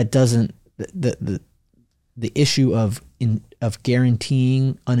 that doesn't, the issue of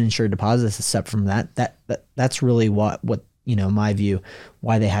guaranteeing uninsured deposits, except from that's really what in my view,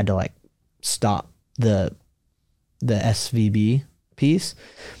 why they had to like stop the SVB piece,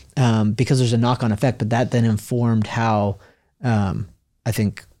 because there's a knock-on effect. But that then informed how I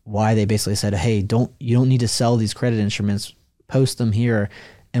think why they basically said, hey, you don't need to sell these credit instruments, post them here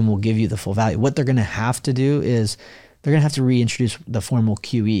and we'll give you the full value. What they're going to have to do is they're going to have to reintroduce the formal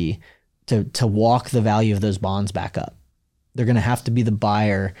QE to walk the value of those bonds back up. They're going to have to be the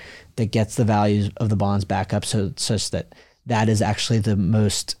buyer that gets the values of the bonds back up, such that is actually the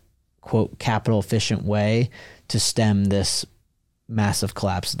most, quote, capital efficient way to stem this massive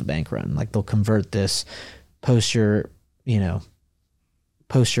collapse of the bank run. Like they'll convert this, post your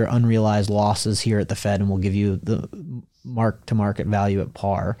unrealized losses here at the Fed, and we'll give you the mark to market value at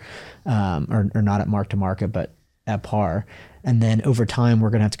par, or not at mark to market, but at par. And then over time,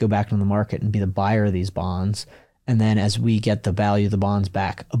 we're going to have to go back into the market and be the buyer of these bonds. And then as we get the value of the bonds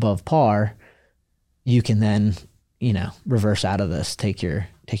back above par, you can then, reverse out of this, take your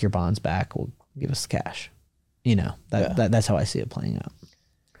bonds back. We'll give us the cash. That's how I see it playing out.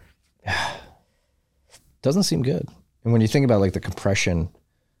 Doesn't seem good. And when you think about like the compression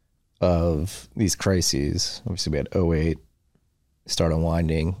of these crises, obviously we had 2008 start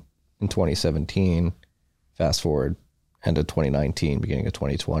unwinding in 2017, fast forward end of 2019, beginning of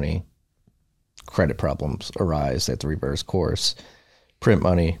 2020, credit problems arise. They have to reverse course, print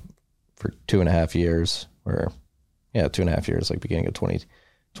money for 2.5 years, or 2.5 years, like beginning of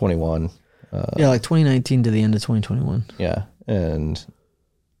 2021. Like 2019 to the end of 2021. Yeah. And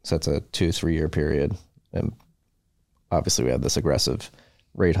so that's a 2-3 year period. And obviously we had this aggressive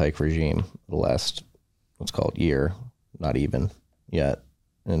rate hike regime the last, what's called year, not even yet.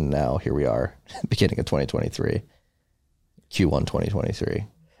 And now here we are, beginning of 2023, Q1 2023,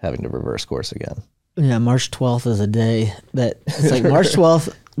 having to reverse course again. Yeah, March 12th is a day that, it's like March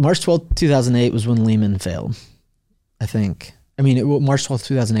 12th, 2008 was when Lehman failed, I think. I mean, March 12th,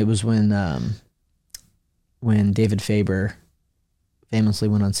 2008 was when David Faber famously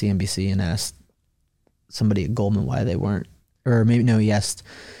went on CNBC and asked somebody at Goldman why they weren't, or maybe no, he asked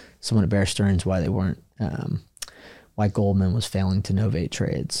someone at Bear Stearns why they weren't, why Goldman was failing to novate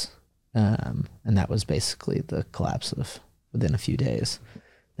trades. And that was basically the collapse of within a few days.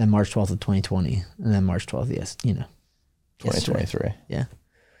 Then March 12th of 2020, and then March 12th, 2023. Yeah.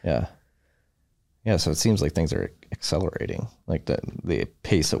 Yeah. Yeah. So it seems like things are accelerating, like the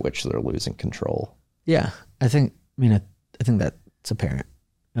pace at which they're losing control. Yeah. I think that's apparent.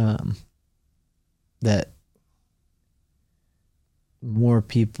 That more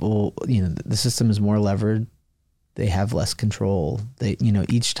people, the system is more levered. They have less control. They,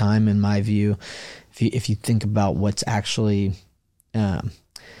 each time, in my view, if you think about what's actually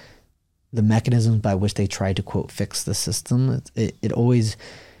the mechanisms by which they try to quote fix the system,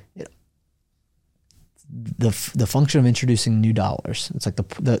 the function of introducing new dollars. It's like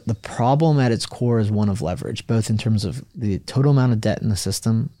the problem at its core is one of leverage, both in terms of the total amount of debt in the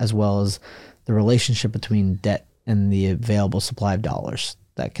system as well as the relationship between debt and the available supply of dollars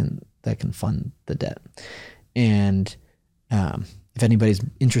that can fund the debt. And if anybody's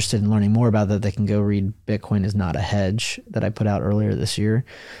interested in learning more about that, they can go read Bitcoin is Not a Hedge that I put out earlier this year.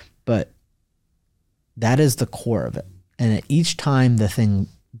 But that is the core of it. And at each time the thing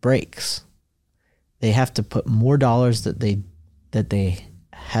breaks, they have to put more dollars that they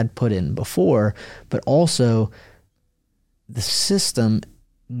had put in before, but also the system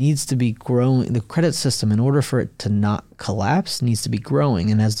needs to be growing. The credit system, in order for it to not collapse, needs to be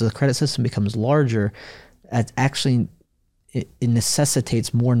growing. And as the credit system becomes larger, it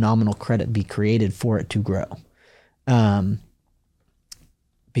necessitates more nominal credit be created for it to grow,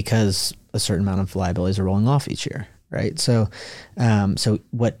 because a certain amount of liabilities are rolling off each year, right? So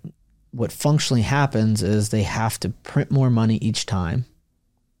what functionally happens is they have to print more money each time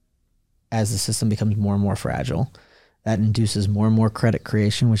as the system becomes more and more fragile. That induces more and more credit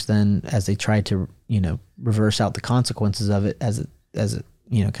creation, which then, as they try to reverse out the consequences of it, as it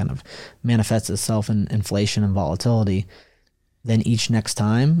kind of manifests itself in inflation and volatility, then each next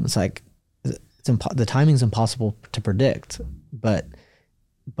time it's like the timing's impossible to predict. But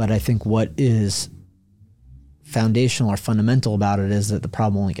I think what is foundational or fundamental about it is that the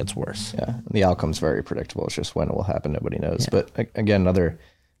problem only gets worse. Yeah, the outcome's very predictable. It's just when it will happen, nobody knows. Yeah. But again, another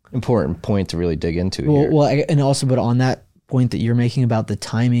important point to really dig into here. But on that point that you're making about the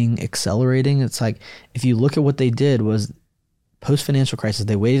timing accelerating, it's like, if you look at what they did was post-financial crisis,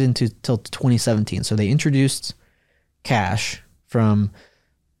 they waited until 2017. So they introduced cash from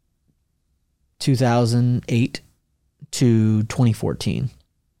 2008 to 2014.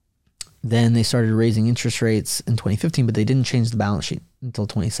 Then they started raising interest rates in 2015, but they didn't change the balance sheet until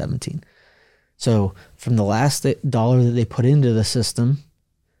 2017. So from the last dollar that they put into the system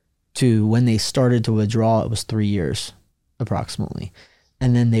to when they started to withdraw, it was 3 years approximately.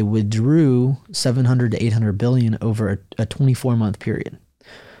 And then they withdrew 700 to 800 billion over a 24-month period.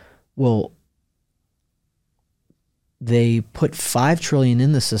 Well, they put 5 trillion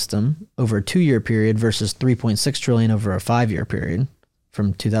in the system over a 2-year period versus 3.6 trillion over a 5-year period.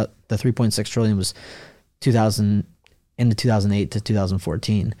 From the 3.6 trillion was 2000 into 2008 to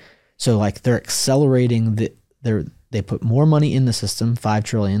 2014. So like they're accelerating they put more money in the system, 5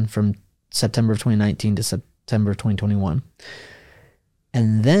 trillion from September of 2019 to September of 2021.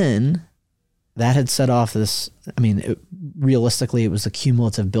 And then that had set off this, realistically, it was a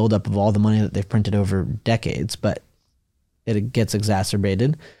cumulative buildup of all the money that they've printed over decades, but it gets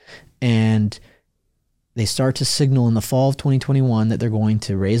exacerbated. And they start to signal in the fall of 2021 that they're going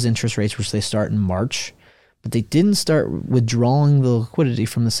to raise interest rates, which they start in March, but they didn't start withdrawing the liquidity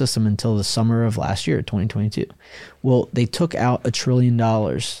from the system until the summer of last year, 2022. Well, they took out $1 trillion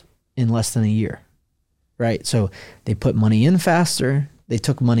in less than a year, right? So they put money in faster, they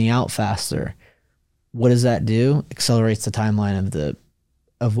took money out faster. What does that do? Accelerates the timeline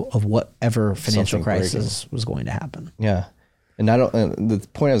of whatever financial crisis was going to happen. Yeah. And the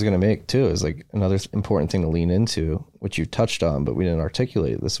point I was going to make too is like another important thing to lean into, which you touched on, but we didn't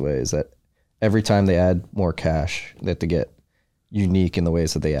articulate it this way, is that every time they add more cash, they have to get unique in the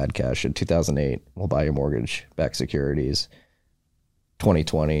ways that they add cash. In 2008, we'll buy your mortgage-backed securities.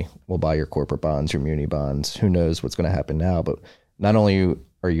 2020, we'll buy your corporate bonds, your muni bonds. Who knows what's going to happen now? But not only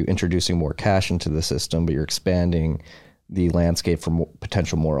are you introducing more cash into the system, but you're expanding the landscape for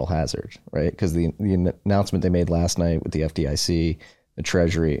potential moral hazard, right? Because the announcement they made last night with the FDIC, the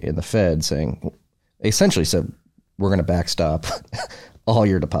Treasury, and the Fed saying, they essentially said, we're going to backstop all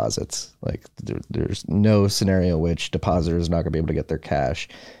your deposits. Like there's no scenario in which depositors are not going to be able to get their cash.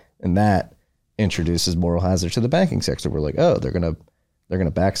 And that introduces moral hazard to the banking sector. We're like, oh, they're going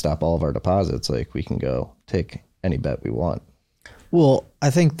to backstop all of our deposits. Like we can go take any bet we want. Well, I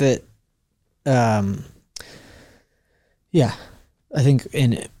think that, I think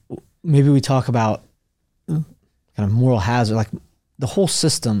maybe we talk about kind of moral hazard, like the whole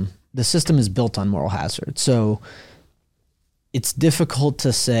system. The system is built on moral hazard, so it's difficult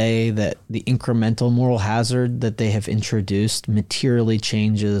to say that the incremental moral hazard that they have introduced materially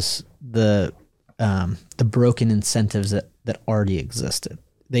changes the broken incentives that already existed.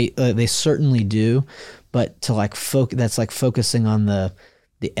 They certainly do, but to like that's like focusing on the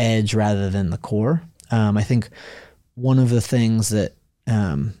edge rather than the core. I think one of the things that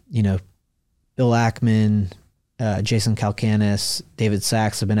Bill Ackman, Jason Calacanis, David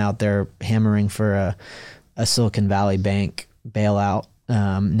Sachs have been out there hammering for a Silicon Valley Bank bailout.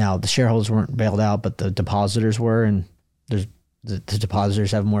 Now the shareholders weren't bailed out, but the depositors were, and the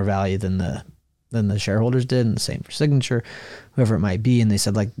depositors have more value than the shareholders did, and the same for Signature, whoever it might be. And they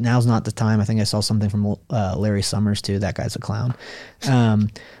said, like, now's not the time. I think I saw something from Larry Summers too. That guy's a clown.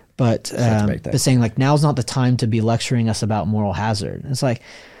 But saying like, now's not the time to be lecturing us about moral hazard. It's like,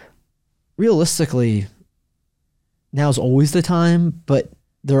 realistically, now's always the time, but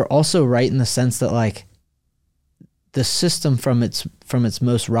they're also right in the sense that like the system from its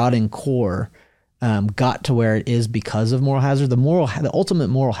most rotting core got to where it is because of moral hazard. The ultimate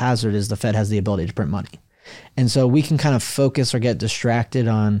moral hazard is the Fed has the ability to print money. And so we can kind of focus or get distracted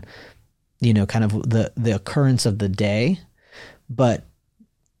on, kind of the occurrence of the day. But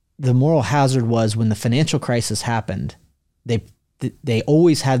the moral hazard was when the financial crisis happened, they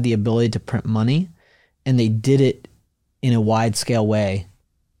always had the ability to print money, and they did it in a wide scale way,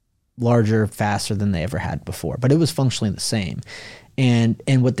 larger, faster than they ever had before. But it was functionally the same. And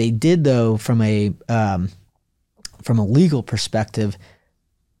what they did though, from a legal perspective,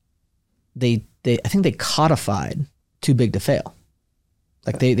 I think they codified too big to fail.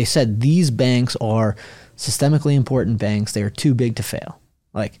 Like they said these banks are systemically important banks. They are too big to fail.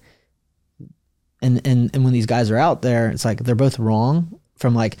 Like, and when these guys are out there, it's like they're both wrong.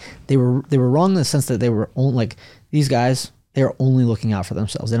 From like they were wrong in the sense that they were only, like, these guys, they are only looking out for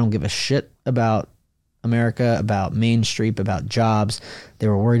themselves. They don't give a shit about America, about Main Street, about jobs. They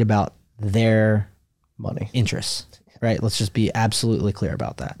were worried about their money interests, right? Let's just be absolutely clear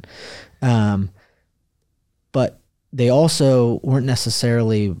about that. But they also weren't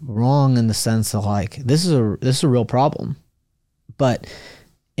necessarily wrong in the sense of like, this is a real problem. But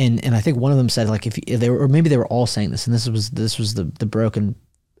and I think one of them said, like, if they were, or maybe they were all saying this, and this was the broken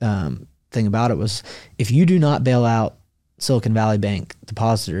thing about it, was if you do not bail out Silicon Valley Bank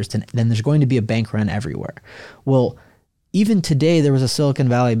depositors, then there's going to be a bank run everywhere. Well, even today there was a Silicon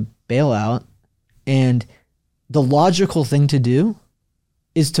Valley bailout, and the logical thing to do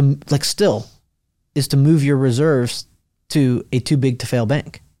is to move your reserves to a too big to fail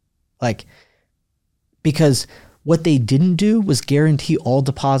bank. Like, because what they didn't do was guarantee all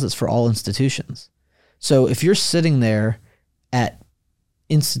deposits for all institutions. So if you're sitting there at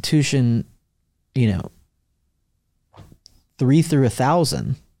institution, 3 through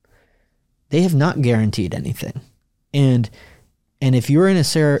 1,000, they have not guaranteed anything. And if you're in a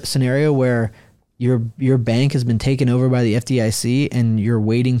scenario where your bank has been taken over by the FDIC and you're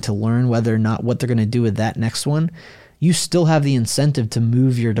waiting to learn whether or not what they're going to do with that next one, you still have the incentive to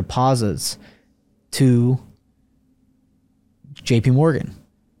move your deposits to JP Morgan,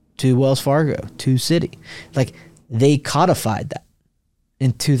 to Wells Fargo, to Citi. Like, they codified that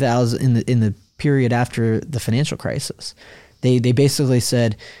in 2000, in the period after the financial crisis. They basically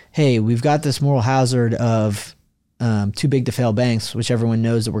said, hey, we've got this moral hazard of too big to fail banks, which everyone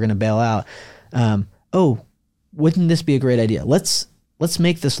knows that we're going to bail out. Wouldn't this be a great idea? Let's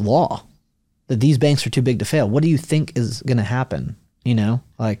make this law that these banks are too big to fail. What do you think is going to happen?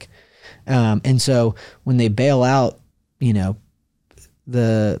 And so when they bail out,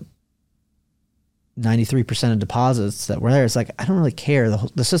 the 93% of deposits that were there, it's like, I don't really care.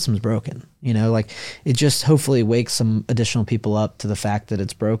 The system's broken, it just hopefully wakes some additional people up to the fact that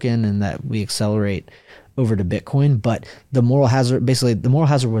it's broken and that we accelerate over to Bitcoin. But the moral hazard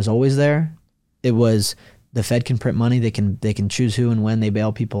was always there. It was, the Fed can print money. They can choose who and when they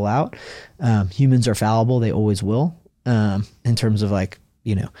bail people out. Humans are fallible. They always will, in terms of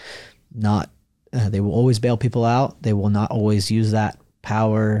they will always bail people out. They will not always use that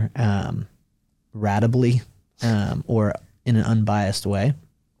power ratably or in an unbiased way.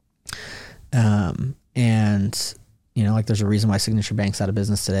 There's a reason why Signature Bank's out of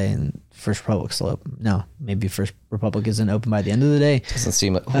business today and First Republic's still open. No, maybe First Republic isn't open by the end of the day. Doesn't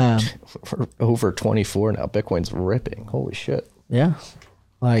seem like we're over 24 now. Bitcoin's ripping. Holy shit. Yeah.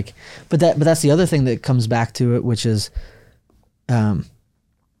 But that's the other thing that comes back to it, which is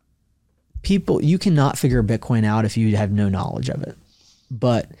people, you cannot figure Bitcoin out if you have no knowledge of it.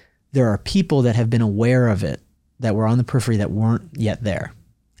 But there are people that have been aware of it that were on the periphery that weren't yet there.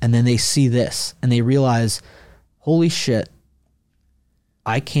 And then they see this and they realize, holy shit,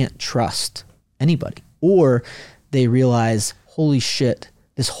 I can't trust anybody. Or they realize, holy shit,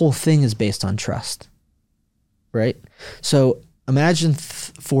 this whole thing is based on trust, right? So imagine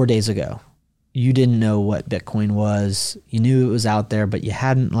 4 days ago, you didn't know what Bitcoin was. You knew it was out there, but you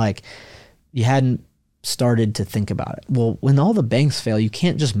hadn't started to think about it. Well, when all the banks fail, you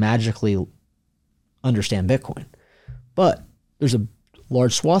can't just magically understand Bitcoin. But there's a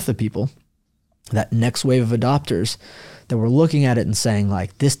large swath of people, that next wave of adopters, that were looking at it and saying,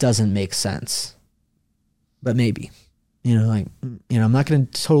 like, this doesn't make sense. But maybe, I'm not going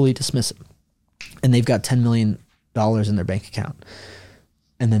to totally dismiss it. And they've got $10 million in their bank account.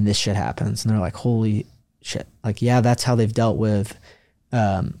 And then this shit happens. And they're like, holy shit. Like, yeah, that's how they've dealt with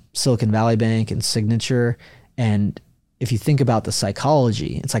Silicon Valley Bank and Signature. And if you think about the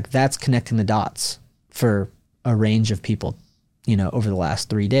psychology, it's like that's connecting the dots for a range of people, over the last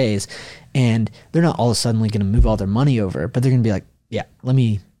 3 days. And they're not all of a sudden going to move all their money over, but they're going to be like, yeah, let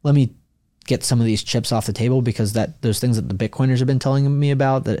me get some of these chips off the table, because those things that the Bitcoiners have been telling me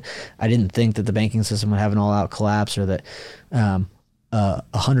about, that I didn't think that the banking system would have an all-out collapse, or that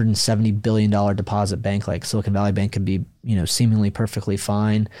 $170 billion deposit bank like Silicon Valley Bank could be, seemingly perfectly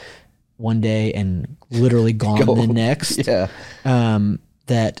fine one day and literally gone the next. Yeah.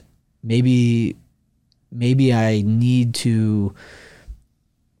 That maybe I need to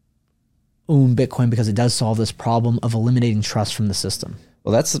own Bitcoin because it does solve this problem of eliminating trust from the system.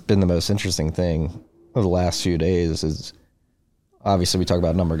 Well, that's been the most interesting thing of the last few days is obviously we talk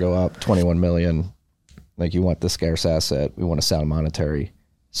about number go up, 21 million. Like, you want the scarce asset. We want a sound monetary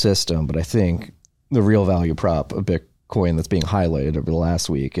system. But I think the real value prop of Bitcoin that's being highlighted over the last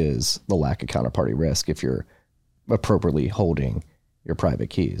week is the lack of counterparty risk if you're appropriately holding your private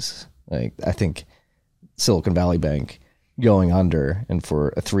keys. Like, I think Silicon Valley Bank going under, and for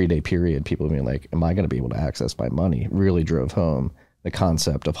a 3-day period, people being like, am I going to be able to access my money, really drove home the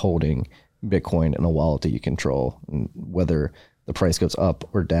concept of holding Bitcoin in a wallet that you control. And whether the price goes up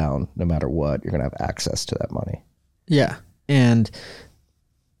or down, no matter what, you're going to have access to that money. Yeah. And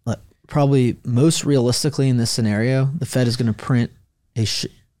probably most realistically in this scenario, the Fed is going to print well,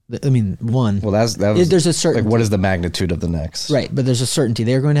 there's a certainty. Like, what is the magnitude of the next? Right. But there's a certainty.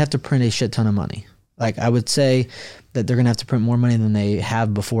 They're going to have to print a shit ton of money. Like, I would say that they're going to have to print more money than they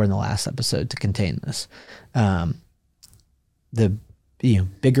have before in the last episode to contain this. The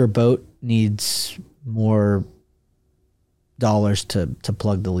bigger boat needs more dollars to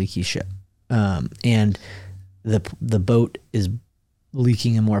plug the leaky ship. And the boat is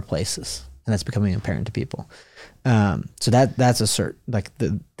leaking in more places, and that's becoming apparent to people. So that's a cert. Like,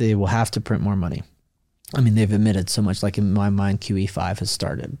 they will have to print more money. I mean, they've admitted so much. Like, in my mind, QE5 has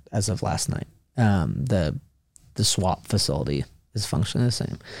started as of last night. The swap facility is functioning the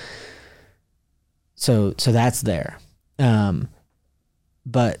same. So that's there.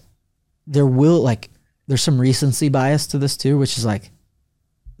 But there's some recency bias to this too, which is like,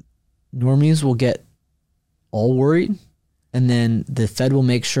 normies will get all worried, and then the Fed will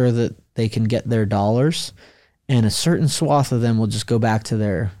make sure that they can get their dollars, and a certain swath of them will just go back to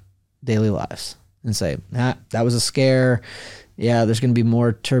their daily lives and say, that was a scare. Yeah, there's going to be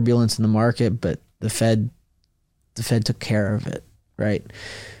more turbulence in the market, but the Fed took care of it, right?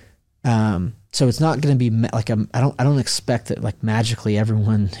 So it's not going to be like I don't expect that like magically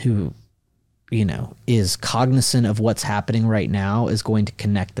everyone who is cognizant of what's happening right now is going to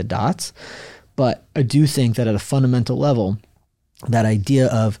connect the dots. But I do think that at a fundamental level, that idea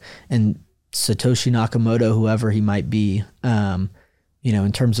of, and Satoshi Nakamoto, whoever he might be, in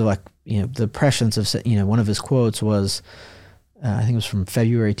terms of the prescience of, one of his quotes was, I think it was from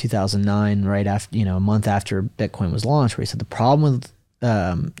February 2009, right after, a month after Bitcoin was launched, where he said the problem with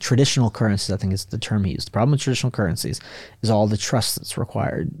traditional currencies, I think is the term he used. The problem with traditional currencies is all the trust that's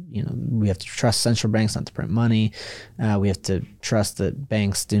required. We have to trust central banks not to print money. We have to trust that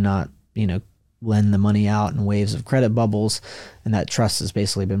banks do not, lend the money out in waves of credit bubbles, and that trust has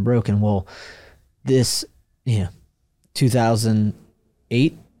basically been broken. Well, this,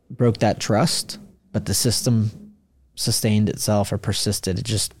 2008 broke that trust, but the system sustained itself or persisted. It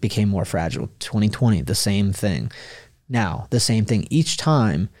just became more fragile. 2020, the same thing. Now, the same thing. Each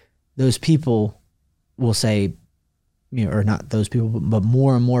time, those people will say, or not those people, but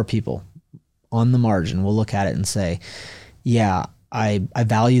more and more people on the margin will look at it and say, yeah, I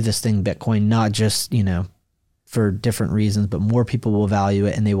value this thing, Bitcoin, not just, for different reasons, but more people will value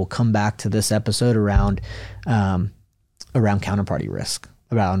it, and they will come back to this episode around counterparty risk.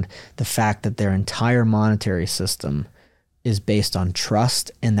 around the fact that their entire monetary system is based on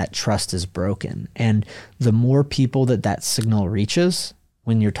trust, and that trust is broken. And the more people that signal reaches,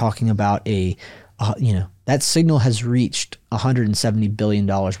 when you're talking about that signal has reached $170 billion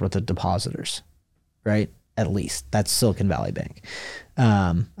worth of depositors, right? At least that's Silicon Valley Bank.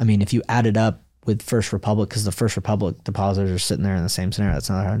 I mean, if you add it up with First Republic, because the First Republic depositors are sitting there in the same scenario, that's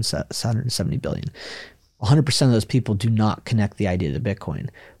another 170 billion. 100% of those people do not connect the idea to Bitcoin,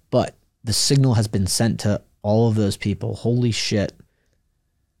 but the signal has been sent to all of those people. Holy shit,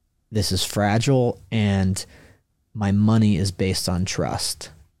 this is fragile, and my money is based on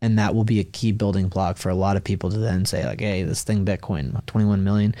trust. And that will be a key building block for a lot of people to then say, like, hey, this thing Bitcoin, 21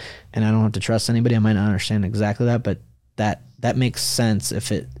 million, and I don't have to trust anybody. I might not understand exactly that, but that makes sense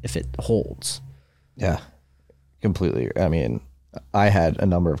if it holds. Yeah, completely. I mean, I had a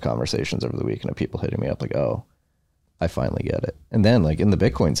number of conversations over the weekend of people hitting me up like, oh, I finally get it. And then like in the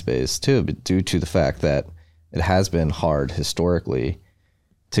Bitcoin space too, but due to the fact that it has been hard historically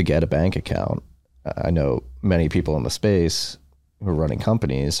to get a bank account. I know many people in the space who are running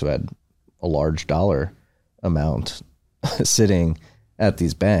companies who had a large dollar amount sitting at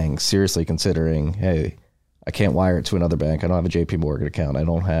these banks, seriously considering, hey, I can't wire it to another bank. I don't have a JP Morgan account. I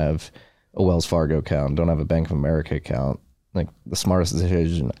don't have a Wells Fargo account. Don't have a Bank of America account. Like the smartest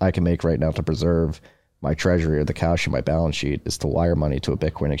decision I can make right now to preserve my treasury or the cash in my balance sheet is to wire money to a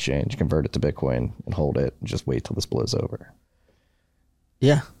Bitcoin exchange, convert it to Bitcoin and hold it and just wait till this blows over.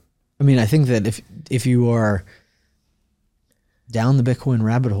 Yeah. I mean, I think that if you are down the Bitcoin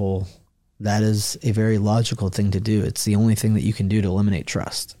rabbit hole, that is a very logical thing to do. It's the only thing that you can do to eliminate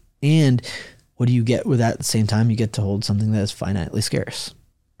trust. And what do you get with that at the same time? You get to hold something that is finitely scarce,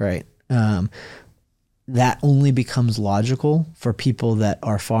 right? That only becomes logical for people that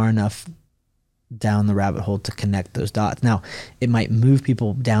are far enough down the rabbit hole to connect those dots. Now, it might move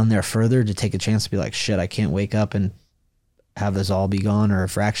people down there further to take a chance to be like, shit, I can't wake up and have this all be gone or a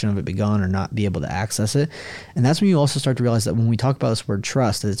fraction of it be gone or not be able to access it. And that's when you also start to realize that when we talk about this word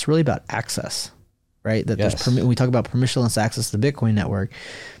trust, that it's really about access, right? That yes. When we talk about permissionless access to the Bitcoin network,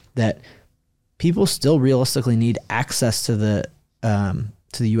 that people still realistically need access to the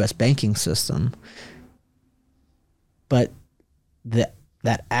U.S. banking system, but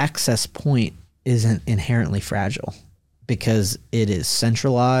that access point isn't inherently fragile because it is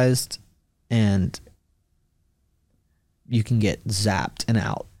centralized and you can get zapped and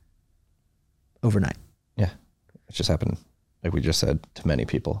out overnight. Yeah. It just happened, like we just said, to many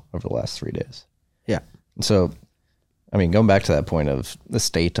people over the last 3 days. Yeah. And so, I mean, going back to that point of the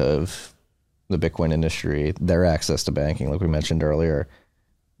state of the Bitcoin industry, their access to banking, like we mentioned earlier.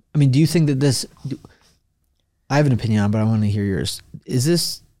 I mean, do you think that I have an opinion on it, but I want to hear yours. Is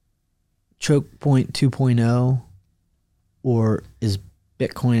this choke point 2.0, or is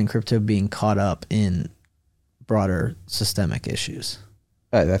Bitcoin and crypto being caught up in broader systemic issues?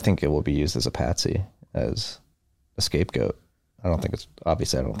 I think it will be used as a patsy, as a scapegoat. I don't think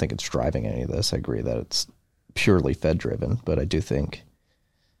it's driving any of this. I agree that it's purely Fed driven, but I do think,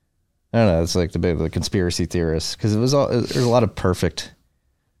 I don't know, it's like the conspiracy theorists, because there's a lot of perfect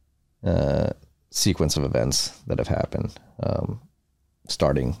sequence of events that have happened,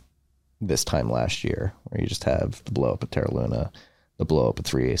 starting this time last year, where you just have the blow up of Terra Luna, the blow up of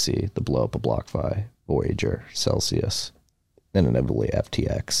 3AC, the blow up of BlockFi, Voyager, Celsius, and inevitably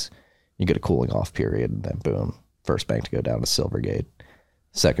FTX. You get a cooling off period, and then boom, first bank to go down is Silvergate.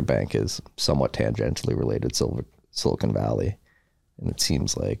 Second bank is somewhat tangentially related, Silicon Valley. And it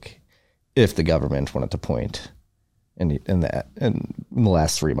seems like if the government wanted to point, in the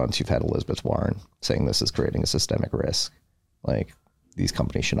last 3 months, you've had Elizabeth Warren saying this is creating a systemic risk. Like, these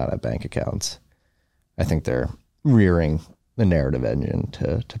companies should not have bank accounts. I think they're rearing the narrative engine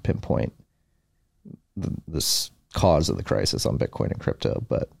to pinpoint this cause of the crisis on Bitcoin and crypto.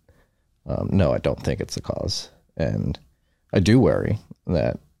 But no, I don't think it's the cause. And I do worry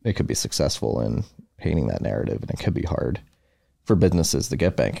that it could be successful in painting that narrative, and it could be hard for businesses to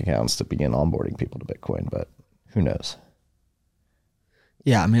get bank accounts to begin onboarding people to Bitcoin, but who knows?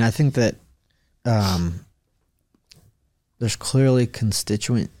 Yeah, I mean, I think that there's clearly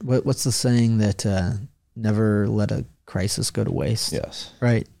what's the saying that never let a crisis go to waste? Yes.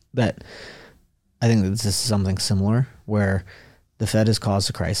 Right? That I think that this is something similar where the Fed has caused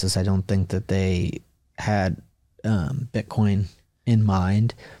a crisis. I don't think that they had Bitcoin in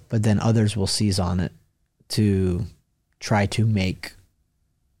mind, but then others will seize on it to try to make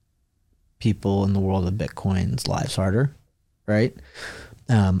people in the world of Bitcoin's lives harder, right?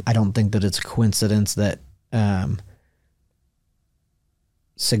 I don't think that it's a coincidence that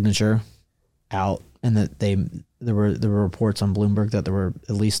Signature out and that they there were reports on Bloomberg that there were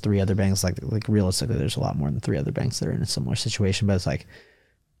at least 3 other banks. Like realistically, there's a lot more than 3 other banks that are in a similar situation. But it's like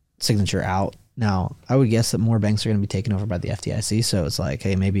Signature out. Now, I would guess that more banks are going to be taken over by the FDIC. So it's like,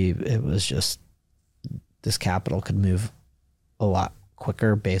 hey, maybe it was just this capital could move a lot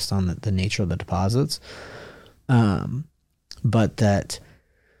quicker based on the nature of the deposits. But that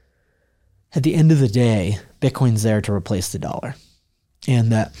at the end of the day, Bitcoin's there to replace the dollar.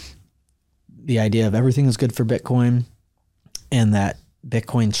 And that the idea of everything is good for Bitcoin, and that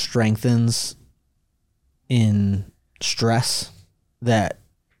Bitcoin strengthens in stress, that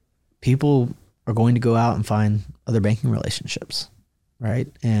people are going to go out and find other banking relationships, right?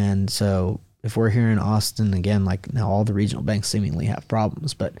 And so if we're here in Austin, again, like now all the regional banks seemingly have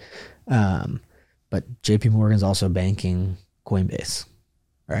problems, but JP Morgan's also banking Coinbase,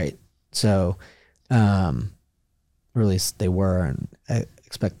 right? So, or at least they were, and I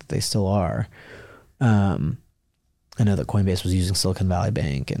expect that they still are. I know that Coinbase was using Silicon Valley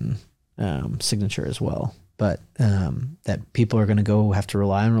Bank and Signature as well, but that people are going to go have to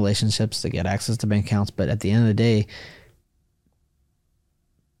rely on relationships to get access to bank accounts. But at the end of the day,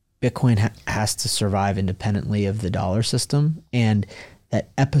 Bitcoin has to survive independently of the dollar system, and that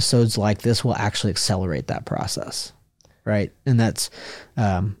episodes like this will actually accelerate that process, right? And that's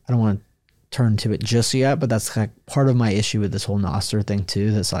I don't want to turn to it just yet, but that's like part of my issue with this whole Nostr thing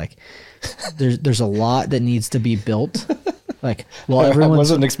too. That's like there's a lot that needs to be built. Like, well, I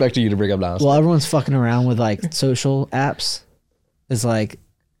wasn't expecting you to bring up Nostr. Well, everyone's fucking around with like social apps. It's like,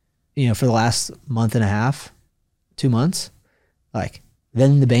 you know, for the last month and a half, 2 months, like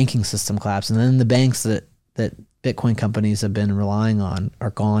then the banking system collapsed, and then the banks that Bitcoin companies have been relying on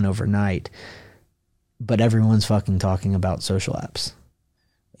are gone overnight. But everyone's fucking talking about social apps.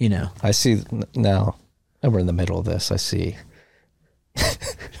 You know, I see now, and we're in the middle of this. I see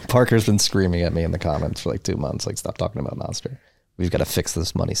Parker's been screaming at me in the comments for like 2 months, like, stop talking about Nostr. We've got to fix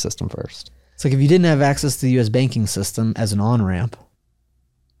this money system first. It's like, if you didn't have access to the U.S. banking system as an on-ramp,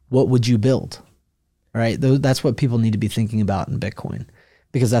 what would you build? Right? That's what people need to be thinking about in Bitcoin,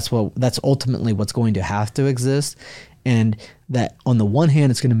 because that's ultimately what's going to have to exist. And that on the one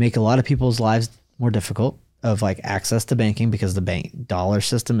hand, it's going to make a lot of people's lives more difficult of like access to banking, because the bank dollar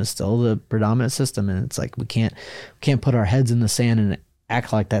system is still the predominant system. And it's like, we can't put our heads in the sand and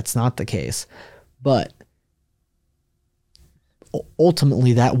act like that's not the case. But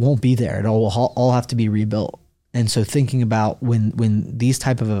ultimately that won't be there. It will all have to be rebuilt. And so thinking about when these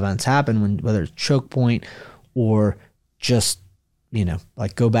type of events happen, whether it's choke point or just, you know,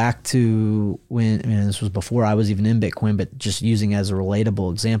 like go back to when, I mean, this was before I was even in Bitcoin, but just using as a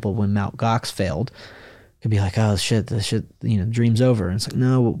relatable example, when Mt. Gox failed, could be like, oh shit, this shit, you know, dream's over. And it's like,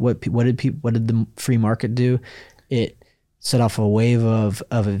 no, what did the free market do? It set off a wave of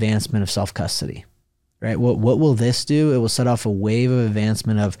advancement of self-custody, right? What will this do? It will set off a wave of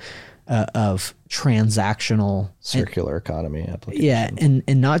advancement of transactional circular economy applications. Yeah,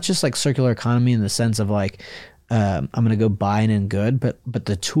 and not just like circular economy in the sense of like, I'm going to go buy and good, but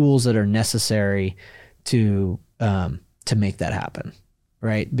the tools that are necessary to make that happen.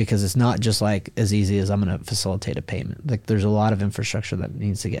 Right? Because it's not just like as easy as I'm going to facilitate a payment. Like there's a lot of infrastructure that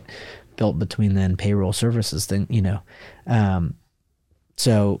needs to get built between then payroll services thing, you know?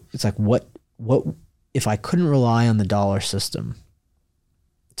 So it's like, what if I couldn't rely on the dollar system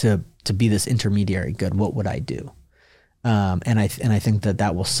to be this intermediary good, what would I do? And I think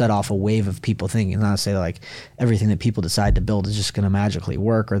that will set off a wave of people thinking, not to say like everything that people decide to build is just going to magically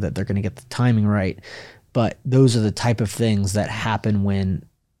work, or that they're going to get the timing right. But those are the type of things that happen when,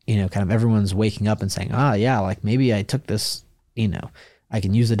 you know, kind of everyone's waking up and saying, yeah, like maybe I took this, you know, I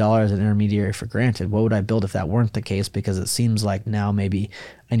can use the dollar as an intermediary for granted. What would I build if that weren't the case? Because it seems like now maybe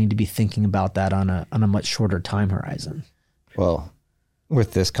I need to be thinking about that on a much shorter time horizon. Well,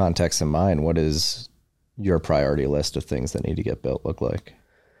 with this context in mind, what is your priority list of things that need to get built look like?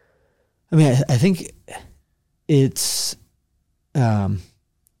 I mean, I think it's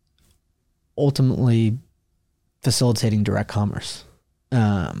ultimately facilitating direct commerce.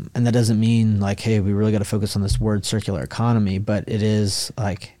 And that doesn't mean like, hey, we really got to focus on this word circular economy, but it is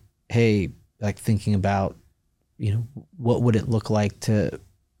like, hey, like thinking about, you know, what would it look like to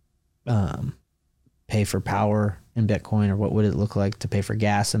pay for power in Bitcoin, or what would it look like to pay for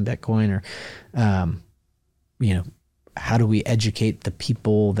gas in Bitcoin, or, you know, how do we educate the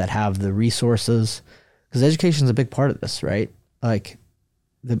people that have the resources? Because education is a big part of this, right? Like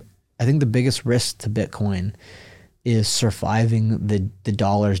I think the biggest risk to Bitcoin is surviving the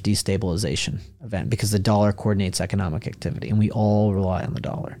dollar's destabilization event, because the dollar coordinates economic activity and we all rely on the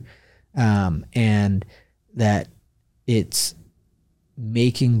dollar. And that it's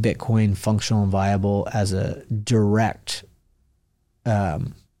making Bitcoin functional and viable as a direct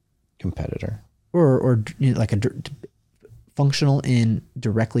competitor, or you know, like functional in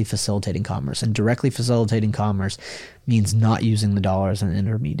directly facilitating commerce. And directly facilitating commerce means not using the dollar as an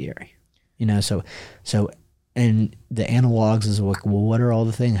intermediary. You know, so and the analogs is like, well, what are all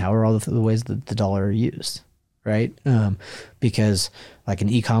the things? How are all the ways that the dollar are used, right? Because like an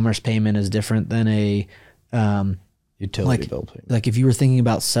e-commerce payment is different than a utility bill payment. Like if you were thinking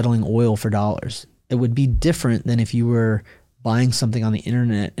about settling oil for dollars, it would be different than if you were buying something on the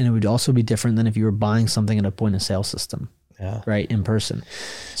internet, and it would also be different than if you were buying something at a point of sale system, right, in person.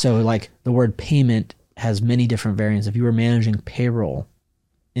 So like the word payment has many different variants. If you were managing payroll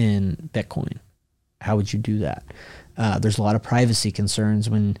in Bitcoin, how would you do that? There's a lot of privacy concerns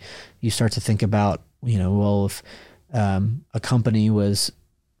when you start to think about, you know, well, if a company was,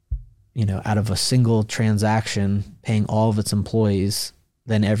 you know, out of a single transaction paying all of its employees,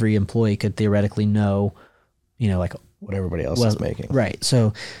 then every employee could theoretically know, you know, like what everybody else is making. Right.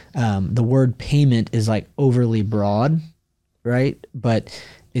 So the word payment is like overly broad, right? But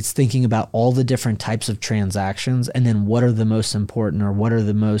it's thinking about all the different types of transactions and then what are the most important, or what are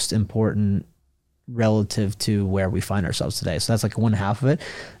the most important relative to where we find ourselves today. So that's like one half of it.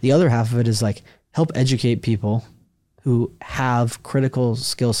 The other half of it is like help educate people who have critical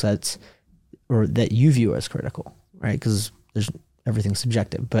skill sets, or that you view as critical, right? Because there's everything's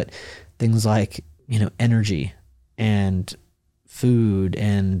subjective, but things like, you know, energy and food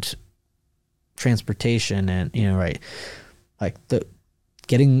and transportation and, you know, right, like the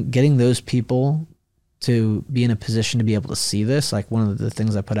getting those people to be in a position to be able to see this. Like one of the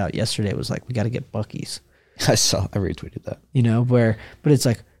things I put out yesterday was like, we got to get Buc-ee's. I retweeted that. You know, but it's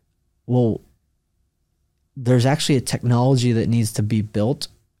like, well, there's actually a technology that needs to be built.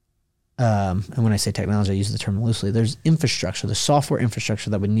 And when I say technology, I use the term loosely. There's infrastructure, the software infrastructure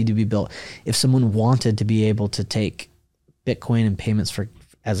that would need to be built if someone wanted to be able to take Bitcoin and payments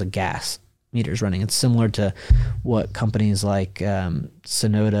as a gas meters running. It's similar to what companies like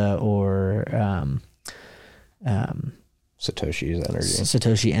Sonoda or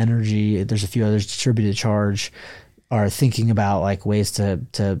Satoshi Energy, there's a few others, distributed charge, are thinking about like ways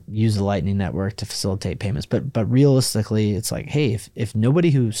to use the Lightning Network to facilitate payments. But realistically, it's like, hey, if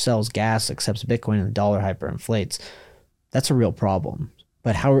nobody who sells gas accepts Bitcoin and the dollar hyperinflates, that's a real problem.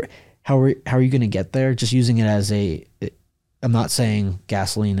 But how are you going to get there? Just using it as I'm not saying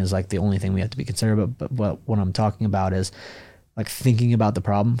gasoline is like the only thing we have to be concerned about, but what I'm talking about is like thinking about the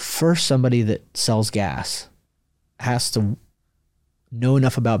problem. First, somebody that sells gas has to know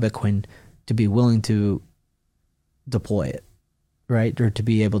enough about Bitcoin to be willing to deploy it, right? Or to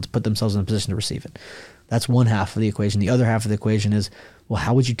be able to put themselves in a position to receive it. That's one half of the equation. The other half of the equation is, well,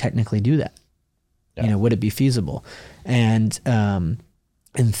 how would you technically do that? Yeah. You know, would it be feasible? And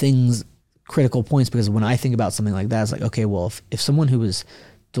things, critical points, because when I think about something like that, it's like, okay, well, if someone who is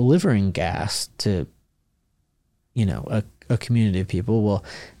delivering gas to, you know, a community of people, well,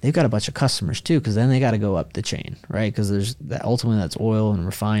 they've got a bunch of customers too, because then they got to go up the chain, right? Because there's that, ultimately that's oil and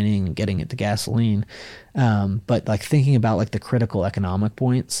refining and getting it to gasoline. But like thinking about like the critical economic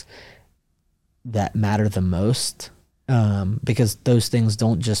points that matter the most, because those things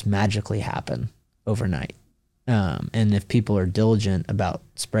don't just magically happen overnight. And if people are diligent about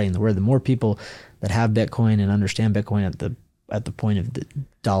spreading the word, the more people that have Bitcoin and understand Bitcoin at the point of the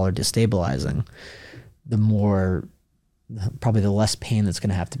dollar destabilizing, the more, probably the less pain that's going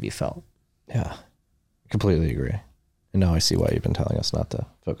to have to be felt. Yeah, completely agree. And now I see why you've been telling us not to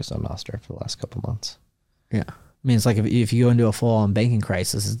focus on Master for the last couple months. Yeah. I mean, it's like if you go into a full-on banking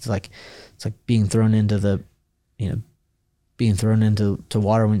crisis, it's like being thrown into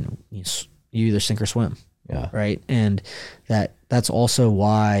water when you either sink or swim. Yeah. Right. And that's also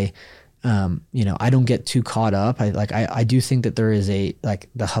why, you know, I don't get too caught up. I do think that there is the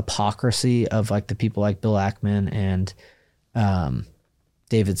hypocrisy of like the people like Bill Ackman and,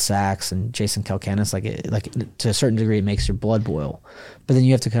 David Sachs and Jason Calacanis, like to a certain degree, it makes your blood boil. But then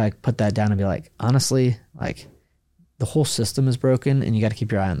you have to kind of put that down and be like, honestly, like the whole system is broken and you got to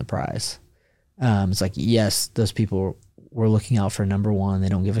keep your eye on the prize. It's like, yes, those people were looking out for number one. They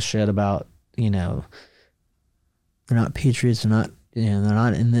don't give a shit about, you know, they're not patriots. They're not, you know, they're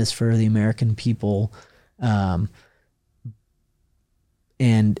not in this for the American people.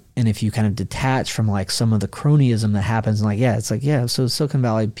 And if you kind of detach from like some of the cronyism that happens, like, yeah, it's like, yeah, so Silicon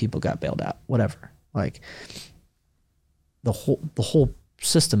Valley people got bailed out, whatever. Like the whole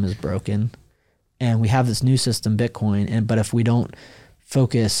system is broken, and we have this new system, Bitcoin. But if we don't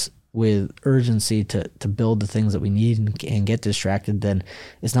focus with urgency to build the things that we need and get distracted, then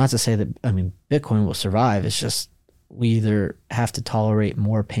it's not to say that, I mean, Bitcoin will survive. It's just we either have to tolerate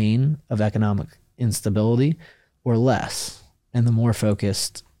more pain of economic instability or less. And the more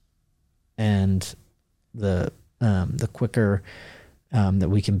focused and the quicker that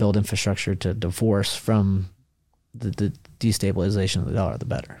we can build infrastructure to divorce from the destabilization of the dollar, the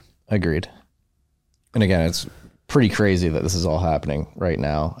better. Agreed. And again, it's pretty crazy that this is all happening right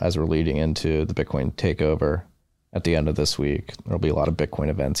now as we're leading into the Bitcoin takeover at the end of this week. There'll be a lot of Bitcoin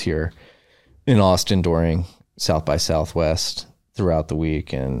events here in Austin during South by Southwest throughout the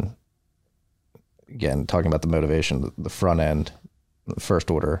week. And again, talking about the motivation, the front end, the first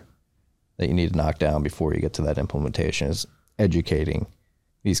order that you need to knock down before you get to that implementation is educating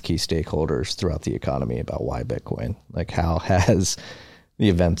these key stakeholders throughout the economy about why Bitcoin. Like, how has the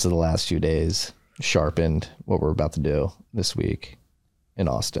events of the last few days sharpened what we're about to do this week in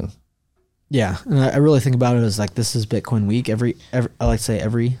Austin? Yeah, and I really think about it as like, this is Bitcoin week. Every I like to say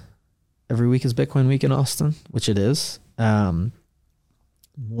every week is Bitcoin week in Austin, which it is.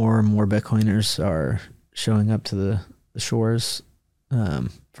 More and more Bitcoiners are showing up to the shores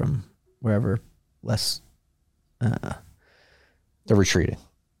from wherever less. They're retreating.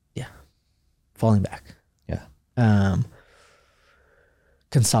 Yeah, falling back. Yeah.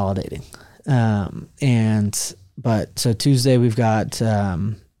 Consolidating. So Tuesday we've got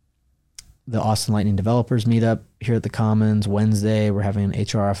the Austin Lightning Developers Meetup here at the Commons. Wednesday we're having an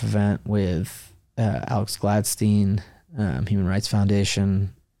HRF event with Alex Gladstein, Human Rights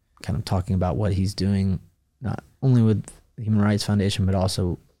Foundation, kind of talking about what he's doing, not only with the Human Rights Foundation, but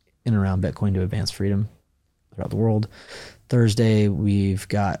also in and around Bitcoin to advance freedom throughout the world. Thursday we've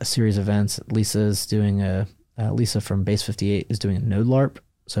got a series of events. Lisa's doing Lisa from Base 58 is doing a Node LARP.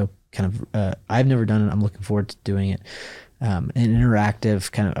 So kind of, I've never done it. I'm looking forward to doing it. An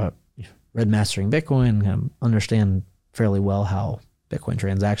interactive kind of red mastering Bitcoin, kind of understand fairly well how Bitcoin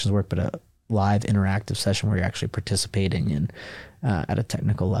transactions work, but a live interactive session where you're actually participating in at a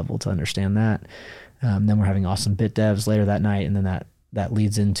technical level to understand that. Then we're having awesome Bit Devs later that night. And then that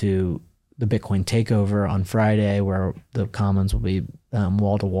leads into the Bitcoin takeover on Friday, where the Commons will be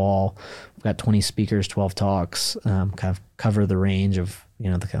wall to wall. We've got 20 speakers, 12 talks, kind of cover the range of,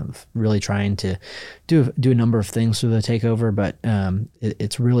 the kind of really trying to do a number of things through the takeover, but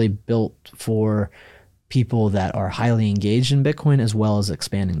it's really built for people that are highly engaged in Bitcoin, as well as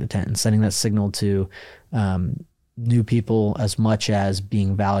expanding the tent and sending that signal to new people as much as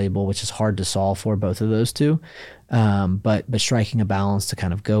being valuable, which is hard to solve for both of those two. But striking a balance to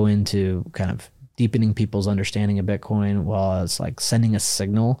kind of go into kind of deepening people's understanding of Bitcoin, while it's like sending a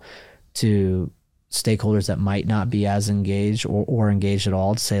signal to stakeholders that might not be as engaged or engaged at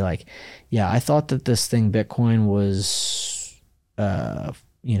all, to say like, yeah, I thought that this thing Bitcoin was,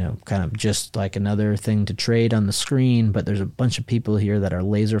 kind of just like another thing to trade on the screen, but there's a bunch of people here that are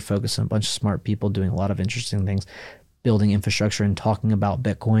laser focused and a bunch of smart people doing a lot of interesting things, building infrastructure and talking about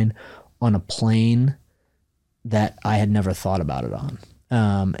Bitcoin on a plane that I had never thought about it on.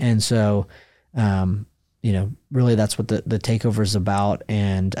 And so, really that's what the takeover is about.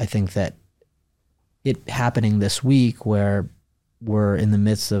 And I think that it happening this week, where we're in the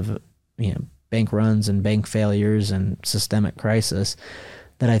midst of, bank runs and bank failures and systemic crisis,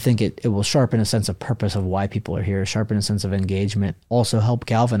 that I think it will sharpen a sense of purpose of why people are here, sharpen a sense of engagement, also help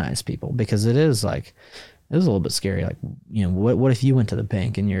galvanize people, because it is a little bit scary. Like, what if you went to the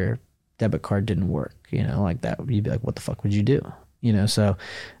bank and your debit card didn't work, like that, you'd be like, what the fuck would you do? So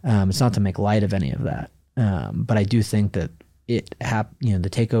it's not to make light of any of that. But I do think that the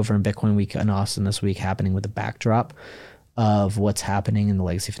takeover in Bitcoin week in Austin this week, happening with the backdrop of what's happening in the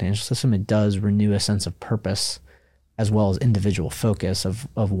legacy financial system, it does renew a sense of purpose as well as individual focus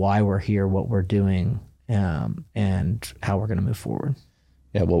of why we're here, what we're doing, and how we're going to move forward.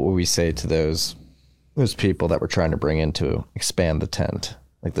 Yeah. What would we say to those people that we're trying to bring in to expand the tent?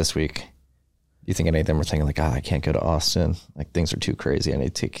 Like this week, do you think any of them were thinking like, I can't go to Austin, like things are too crazy, I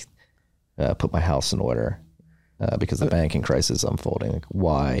need to put my house in order because the banking crisis is unfolding? Like,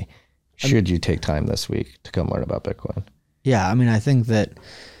 why should you take time this week to come learn about Bitcoin? Yeah, I mean, I think that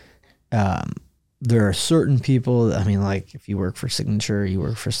there are certain people, like if you work for Signature, you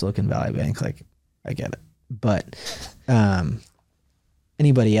work for Silicon Valley Bank, like I get it. But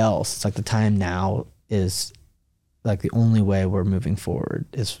anybody else, it's like the time now is like the only way we're moving forward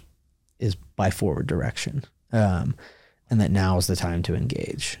is by forward direction. And that now is the time to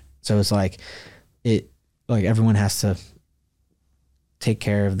engage. So it's like everyone has to take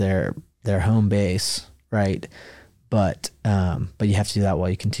care of their home base, right? But you have to do that while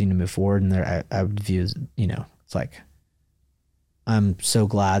you continue to move forward. And I would view as, it's like I'm so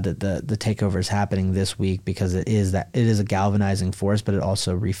glad that the takeover is happening this week, because it is a galvanizing force, but it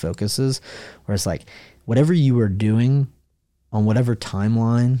also refocuses, where it's like whatever you were doing on whatever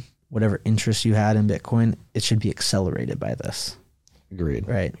timeline, whatever interest you had in Bitcoin, it should be accelerated by this. Agreed.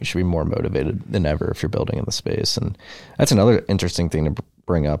 Right. You should be more motivated than ever if you're building in the space. And that's another interesting thing to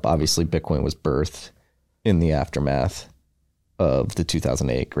bring up. Obviously, Bitcoin was birthed in the aftermath of the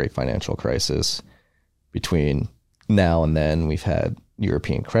 2008 great financial crisis. Between now and then, we've had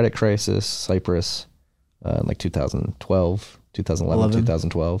European credit crisis, Cyprus, like 2012, 2011,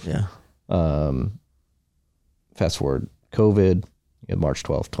 2012. Yeah. Fast forward COVID, March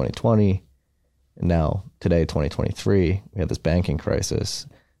 12th, 2020. And now today, 2023, we have this banking crisis.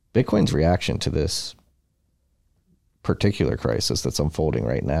 Bitcoin's reaction to this particular crisis that's unfolding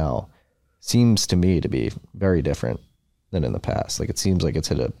right now seems to me to be very different than in the past. Like, it seems like it's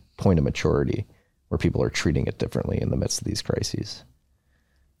hit a point of maturity where people are treating it differently in the midst of these crises.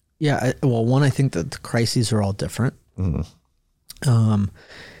 Yeah. Well, one, I think that the crises are all different. Mm-hmm.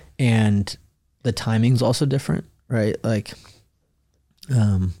 And the timing's also different, right? Like,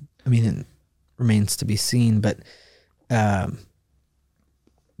 I mean, it remains to be seen, but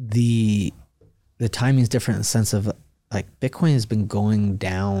the timing's different in the sense of, like, Bitcoin has been going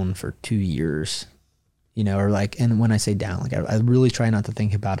down for 2 years, or like, and when I say down, like, I really try not to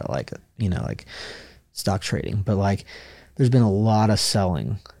think about it like, like stock trading, but like there's been a lot of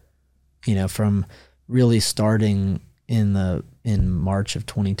selling, from really starting in March of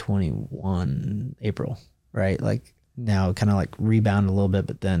 2021, April, right? Like, now kind of like rebound a little bit,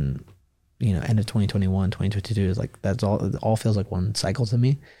 but then, end of 2021, 2022 is like, it all feels like one cycle to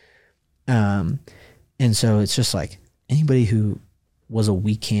me. And so it's just like anybody who was a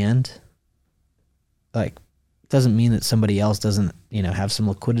weak hand, like, doesn't mean that somebody else doesn't, have some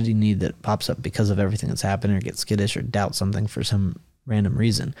liquidity need that pops up because of everything that's happened, or gets skittish or doubts something for some random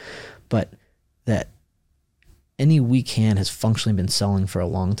reason. But that any weak hand has functionally been selling for a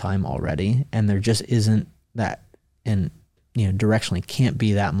long time already, and there just isn't that, and directionally can't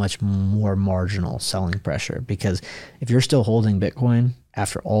be that much more marginal selling pressure, because if you're still holding Bitcoin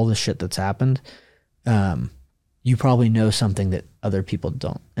after all the shit that's happened, you probably know something that other people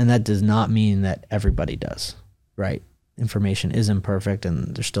don't. And that does not mean that everybody does, right? Information is imperfect,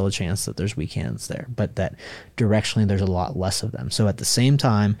 and there's still a chance that there's weak hands there, but that directionally there's a lot less of them. So at the same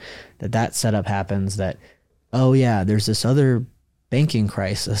time that setup happens, that, oh yeah, there's this other banking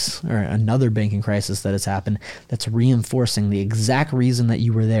crisis, or another banking crisis that has happened, that's reinforcing the exact reason that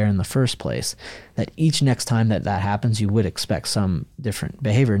you were there in the first place, that each next time that happens, you would expect some different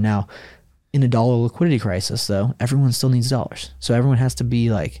behavior. Now, in a dollar liquidity crisis, though, everyone still needs dollars. So everyone has to be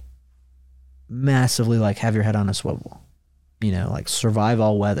like massively, like, have your head on a swivel, like survive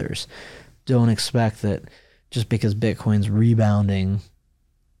all weathers. Don't expect that just because Bitcoin's rebounding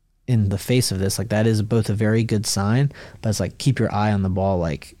in the face of this, like, that is both a very good sign, but it's like, keep your eye on the ball,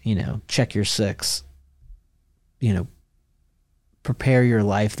 like, check your six, prepare your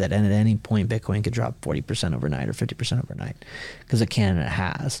life that at any point Bitcoin could drop 40% overnight or 50% overnight, because it can, and it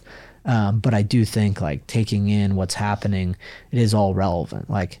has. But I do think, like, taking in what's happening, it is all relevant.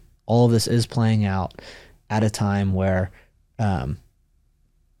 Like, all of this is playing out at a time where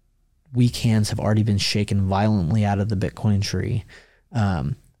weak hands have already been shaken violently out of the Bitcoin tree.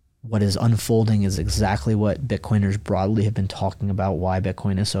 What is unfolding is exactly what Bitcoiners broadly have been talking about, why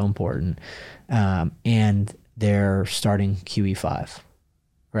Bitcoin is so important. And they're starting QE5,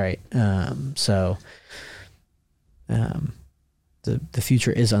 right? So the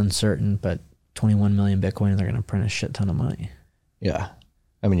future is uncertain, but 21 million Bitcoin, they're going to print a shit ton of money. Yeah.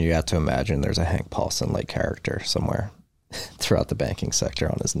 I mean, you have to imagine there's a Hank Paulson-like character somewhere throughout the banking sector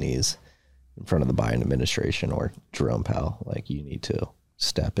on his knees in front of the Biden administration or Jerome Powell. Like, you need to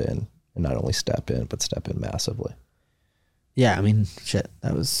step in, and not only step in, but step in massively. Yeah, I mean, shit,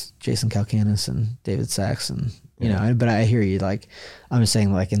 that was Jason Calacanis and David Sachs, and but I hear you. Like, I'm just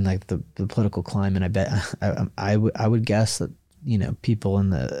saying, like, in like the political climate, I bet I would guess that people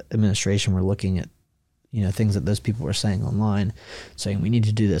in the administration were looking at things that those people were saying online, saying we need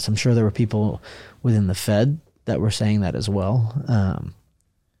to do this. I'm sure there were people within the Fed that were saying that as well.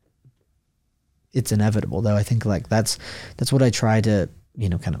 It's inevitable, though. I think, like, that's what I try to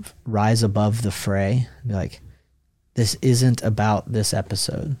kind of rise above the fray, be like, this isn't about this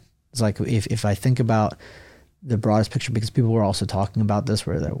episode. It's like, if I think about the broadest picture, because people were also talking about this,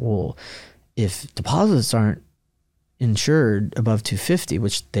 where they're, well, if deposits aren't insured above 250,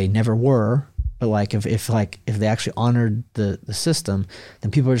 which they never were, but like if they actually honored the system,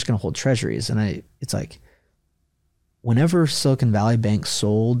 then people are just going to hold treasuries. And it's like, whenever Silicon Valley Bank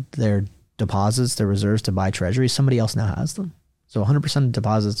sold their deposits, their reserves to buy treasuries, somebody else now has them. So 100% of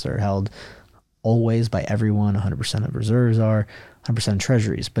deposits are held always by everyone. 100% of reserves are, 100% of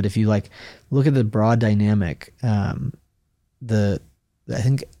treasuries. But if you like look at the broad dynamic, I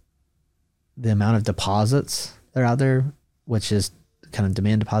think the amount of deposits that are out there, which is kind of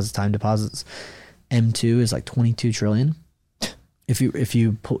demand deposits, time deposits, M2 is like 22 trillion. If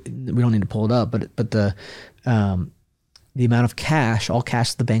you pull, we don't need to pull it up, but the amount of cash, all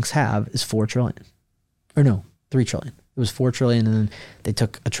cash the banks have, is 4 trillion, or no, 3 trillion. It was 4 trillion, and then they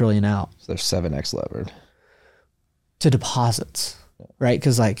took $1 trillion out. So they're 7x levered to deposits, right?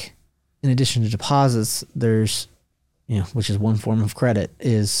 Because like, in addition to deposits, there's, which is one form of credit,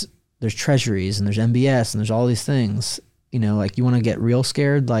 is there's treasuries and there's MBS and there's all these things. Like you want to get real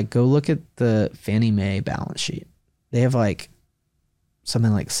scared, like go look at the Fannie Mae balance sheet. They have like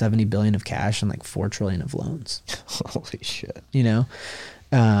something like 70 billion of cash and like 4 trillion of loans. Holy shit.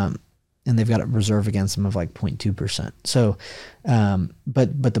 And they've got a reserve against them of like 0.2%. So,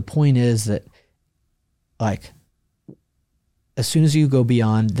 but the point is that like, as soon as you go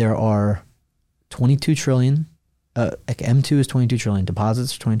beyond, there are 22 trillion, like M2 is 22 trillion,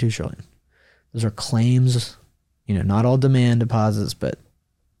 deposits are 22 trillion. Those are claims, not all demand deposits, but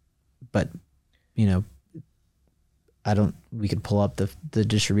we could pull up the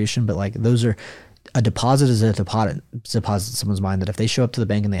distribution, but like those are, a deposit is a deposit in someone's mind that if they show up to the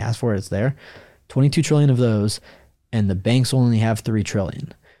bank and they ask for it, it's there. 22 trillion of those, and the banks only have 3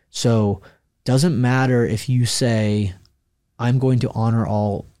 trillion. So doesn't matter if you say, I'm going to honor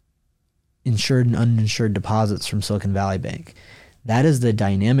all insured and uninsured deposits from Silicon Valley Bank. That is the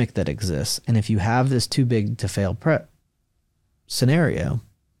dynamic that exists. And if you have this too big to fail scenario,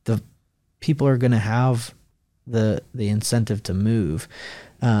 the people are going to have the incentive to move.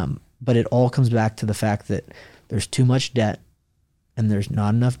 But it all comes back to the fact that there's too much debt and there's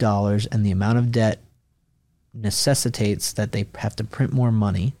not enough dollars, and the amount of debt necessitates that they have to print more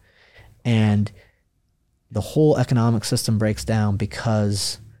money, and the whole economic system breaks down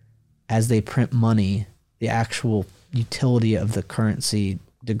because as they print money, the actual utility of the currency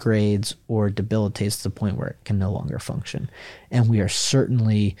degrades or debilitates to the point where it can no longer function. And we are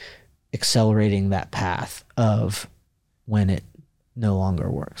certainly accelerating that path of when it no longer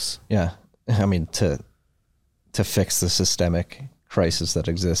works. Yeah. I mean, to fix the systemic crisis that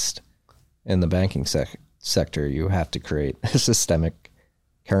exists in the banking sector, you have to create a systemic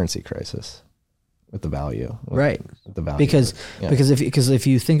currency crisis with the value. Right. With the value. Because if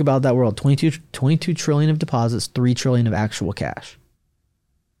you think about that world, 22 trillion of deposits, 3 trillion of actual cash.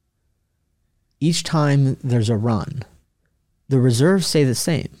 Each time there's a run, the reserves stay the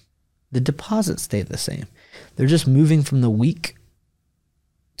same. The deposits stay the same. They're just moving from the weak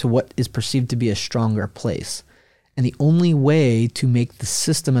to what is perceived to be a stronger place. And the only way to make the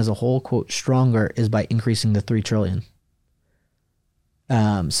system as a whole, quote, stronger is by increasing the 3 trillion.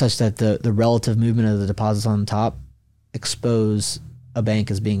 Such that the relative movement of the deposits on top expose a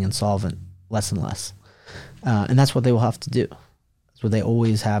bank as being insolvent less and less. And that's what they will have to do. That's what they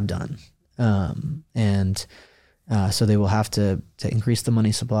always have done. So they will have to increase the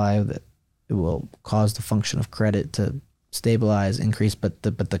money supply. That it will cause the function of credit to stabilize, increase, but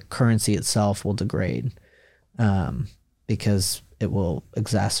the currency itself will degrade, because it will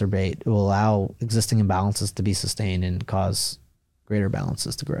exacerbate, it will allow existing imbalances to be sustained and cause greater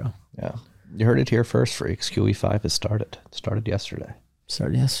balances to grow. Yeah. You heard it here first, freaks. QE5 has started. It started yesterday.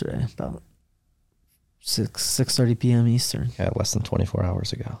 About 6:30 p.m. Eastern. Yeah, less than 24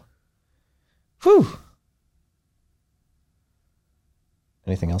 hours ago. Whew.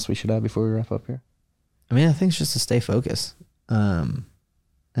 Anything else we should add before we wrap up here? I mean, I think it's just to stay focused. And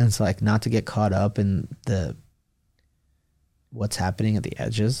it's like not to get caught up in what's happening at the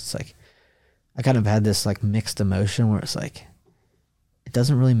edges. It's like, I kind of had this like mixed emotion where it's like, it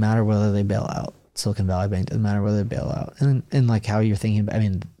doesn't really matter whether they bail out. Silicon Valley Bank doesn't matter whether they bail out. And like how you're thinking about, I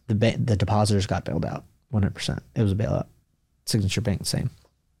mean, the depositors got bailed out 100%. It was a bailout. Signature Bank, same.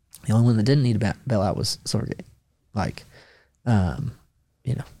 The only one that didn't need a bailout was Silvergate. Like,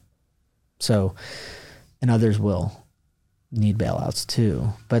 so, and others will need bailouts too,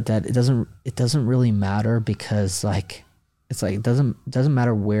 but that it doesn't really matter, because like, it's like, it doesn't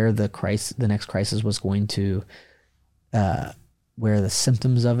matter where the next crisis was going to, where the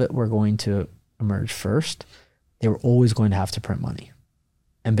symptoms of it were going to emerge first. They were always going to have to print money.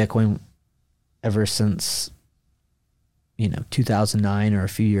 And Bitcoin, ever since, 2009 or a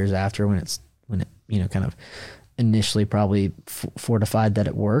few years after, when it kind of initially probably fortified that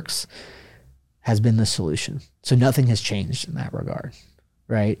it works, has been the solution. So nothing has changed in that regard,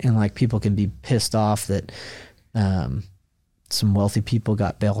 right? And like, people can be pissed off that some wealthy people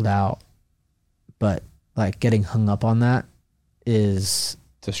got bailed out, but like getting hung up on that is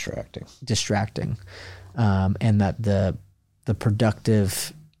distracting, and that the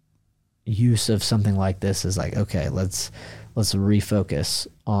productive use of something like this is like, okay, let's refocus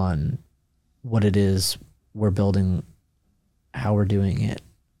on what it is we're building, how we're doing it,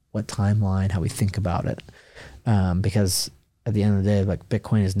 what timeline, how we think about it, because at the end of the day, like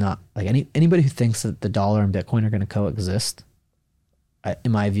Bitcoin is not like anybody who thinks that the dollar and Bitcoin are going to coexist,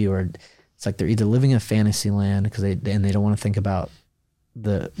 in my view, it's like they're either living in a fantasy land because they don't want to think about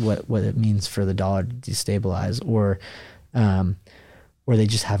what it means for the dollar to destabilize, or they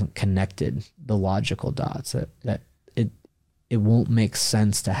just haven't connected the logical dots that it won't make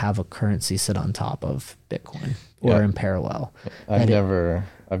sense to have a currency sit on top of Bitcoin or in parallel. I've never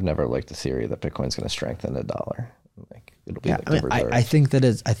liked the theory that Bitcoin's going to strengthen the dollar. Like it'll be I think that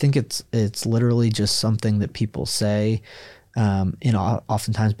it's literally just something that people say,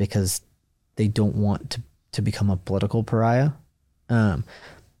 oftentimes because they don't want to become a political pariah.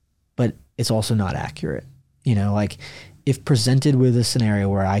 But it's also not accurate. Like if presented with a scenario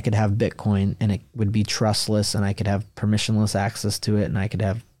where I could have Bitcoin and it would be trustless and I could have permissionless access to it and I could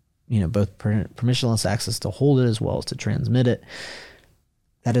have, both permissionless access to hold it as well as to transmit it,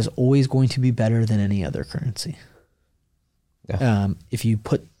 that is always going to be better than any other currency. Yeah. If you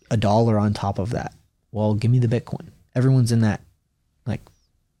put a dollar on top of that, well, give me the Bitcoin. Everyone's in that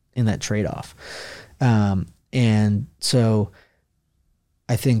trade-off. And so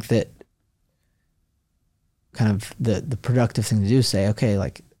I think that kind of the productive thing to do is say, okay,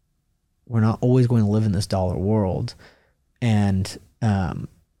 like we're not always going to live in this dollar world. And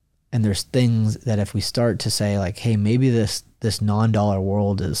there's things that if we start to say like, hey, maybe this non-dollar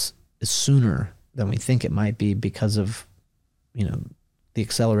world is sooner than we think it might be because of, the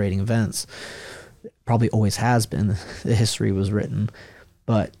accelerating events, it probably always has been. The history was written,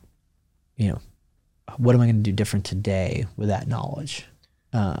 but what am I going to do different today with that knowledge?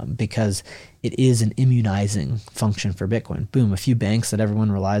 Because it is an immunizing function for Bitcoin. Boom, a few banks that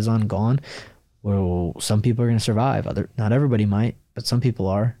everyone relies on gone. Well, some people are going to survive. Not everybody might, but some people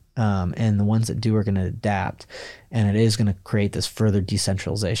are. And the ones that do are going to adapt. And it is going to create this further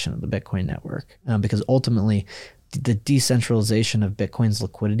decentralization of the Bitcoin network. Because ultimately, the decentralization of Bitcoin's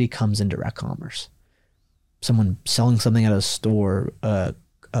liquidity comes in direct commerce. Someone selling something at a store, a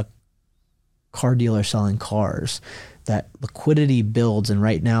car dealer selling cars, that liquidity builds. And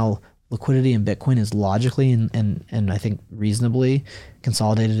right now, liquidity in Bitcoin is logically and I think reasonably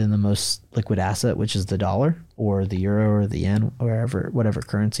consolidated in the most liquid asset, which is the dollar or the euro or the yen or whatever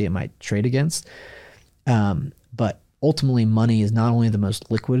currency it might trade against. But ultimately, money is not only the most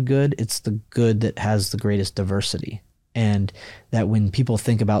liquid good, it's the good that has the greatest diversity. And that when people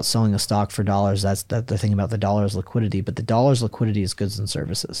think about selling a stock for dollars, that they're thinking about the dollar's liquidity, but the dollar's liquidity is goods and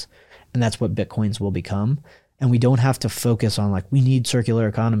services. And that's what Bitcoins will become. And we don't have to focus on like, we need circular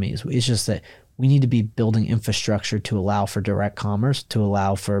economies. It's just that we need to be building infrastructure to allow for direct commerce, to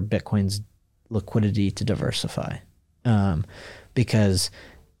allow for Bitcoin's liquidity to diversify. Because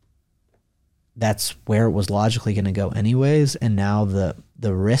that's where it was logically going to go anyways. And now the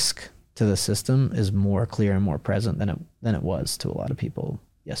risk to the system is more clear and more present than it was to a lot of people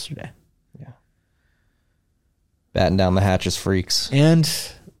yesterday. Yeah. Batten down the hatches, freaks. And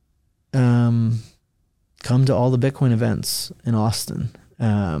come to all the Bitcoin events in Austin.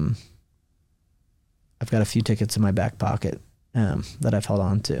 I've got a few tickets in my back pocket that I've held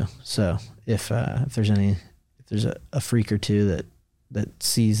on to. So if there's a freak or two that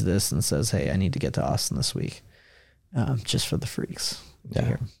sees this and says, hey, I need to get to Austin this week, just for the freaks.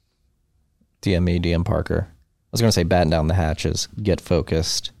 Yeah. DM me, DM Parker. I was going to say batten down the hatches, get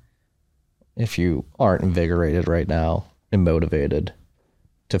focused. If you aren't invigorated right now and motivated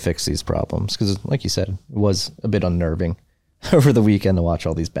to fix these problems, because like you said, it was a bit unnerving over the weekend to watch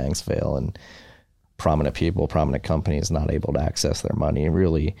all these banks fail and prominent people, prominent companies not able to access their money. It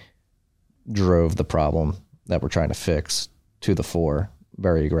really drove the problem that we're trying to fix to the fore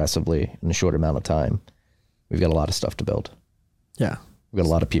very aggressively in a short amount of time. We've got a lot of stuff to build. Yeah. We've got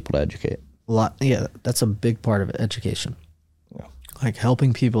a lot of people to educate. Yeah, that's a big part of it, education. Yeah. Like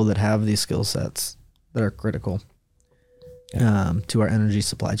helping people that have these skill sets that are critical to our energy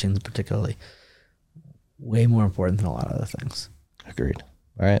supply chains particularly. Way more important than a lot of other things. Agreed.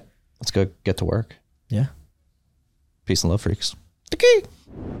 All right, let's go get to work. Yeah. Peace and love, freaks. Okay.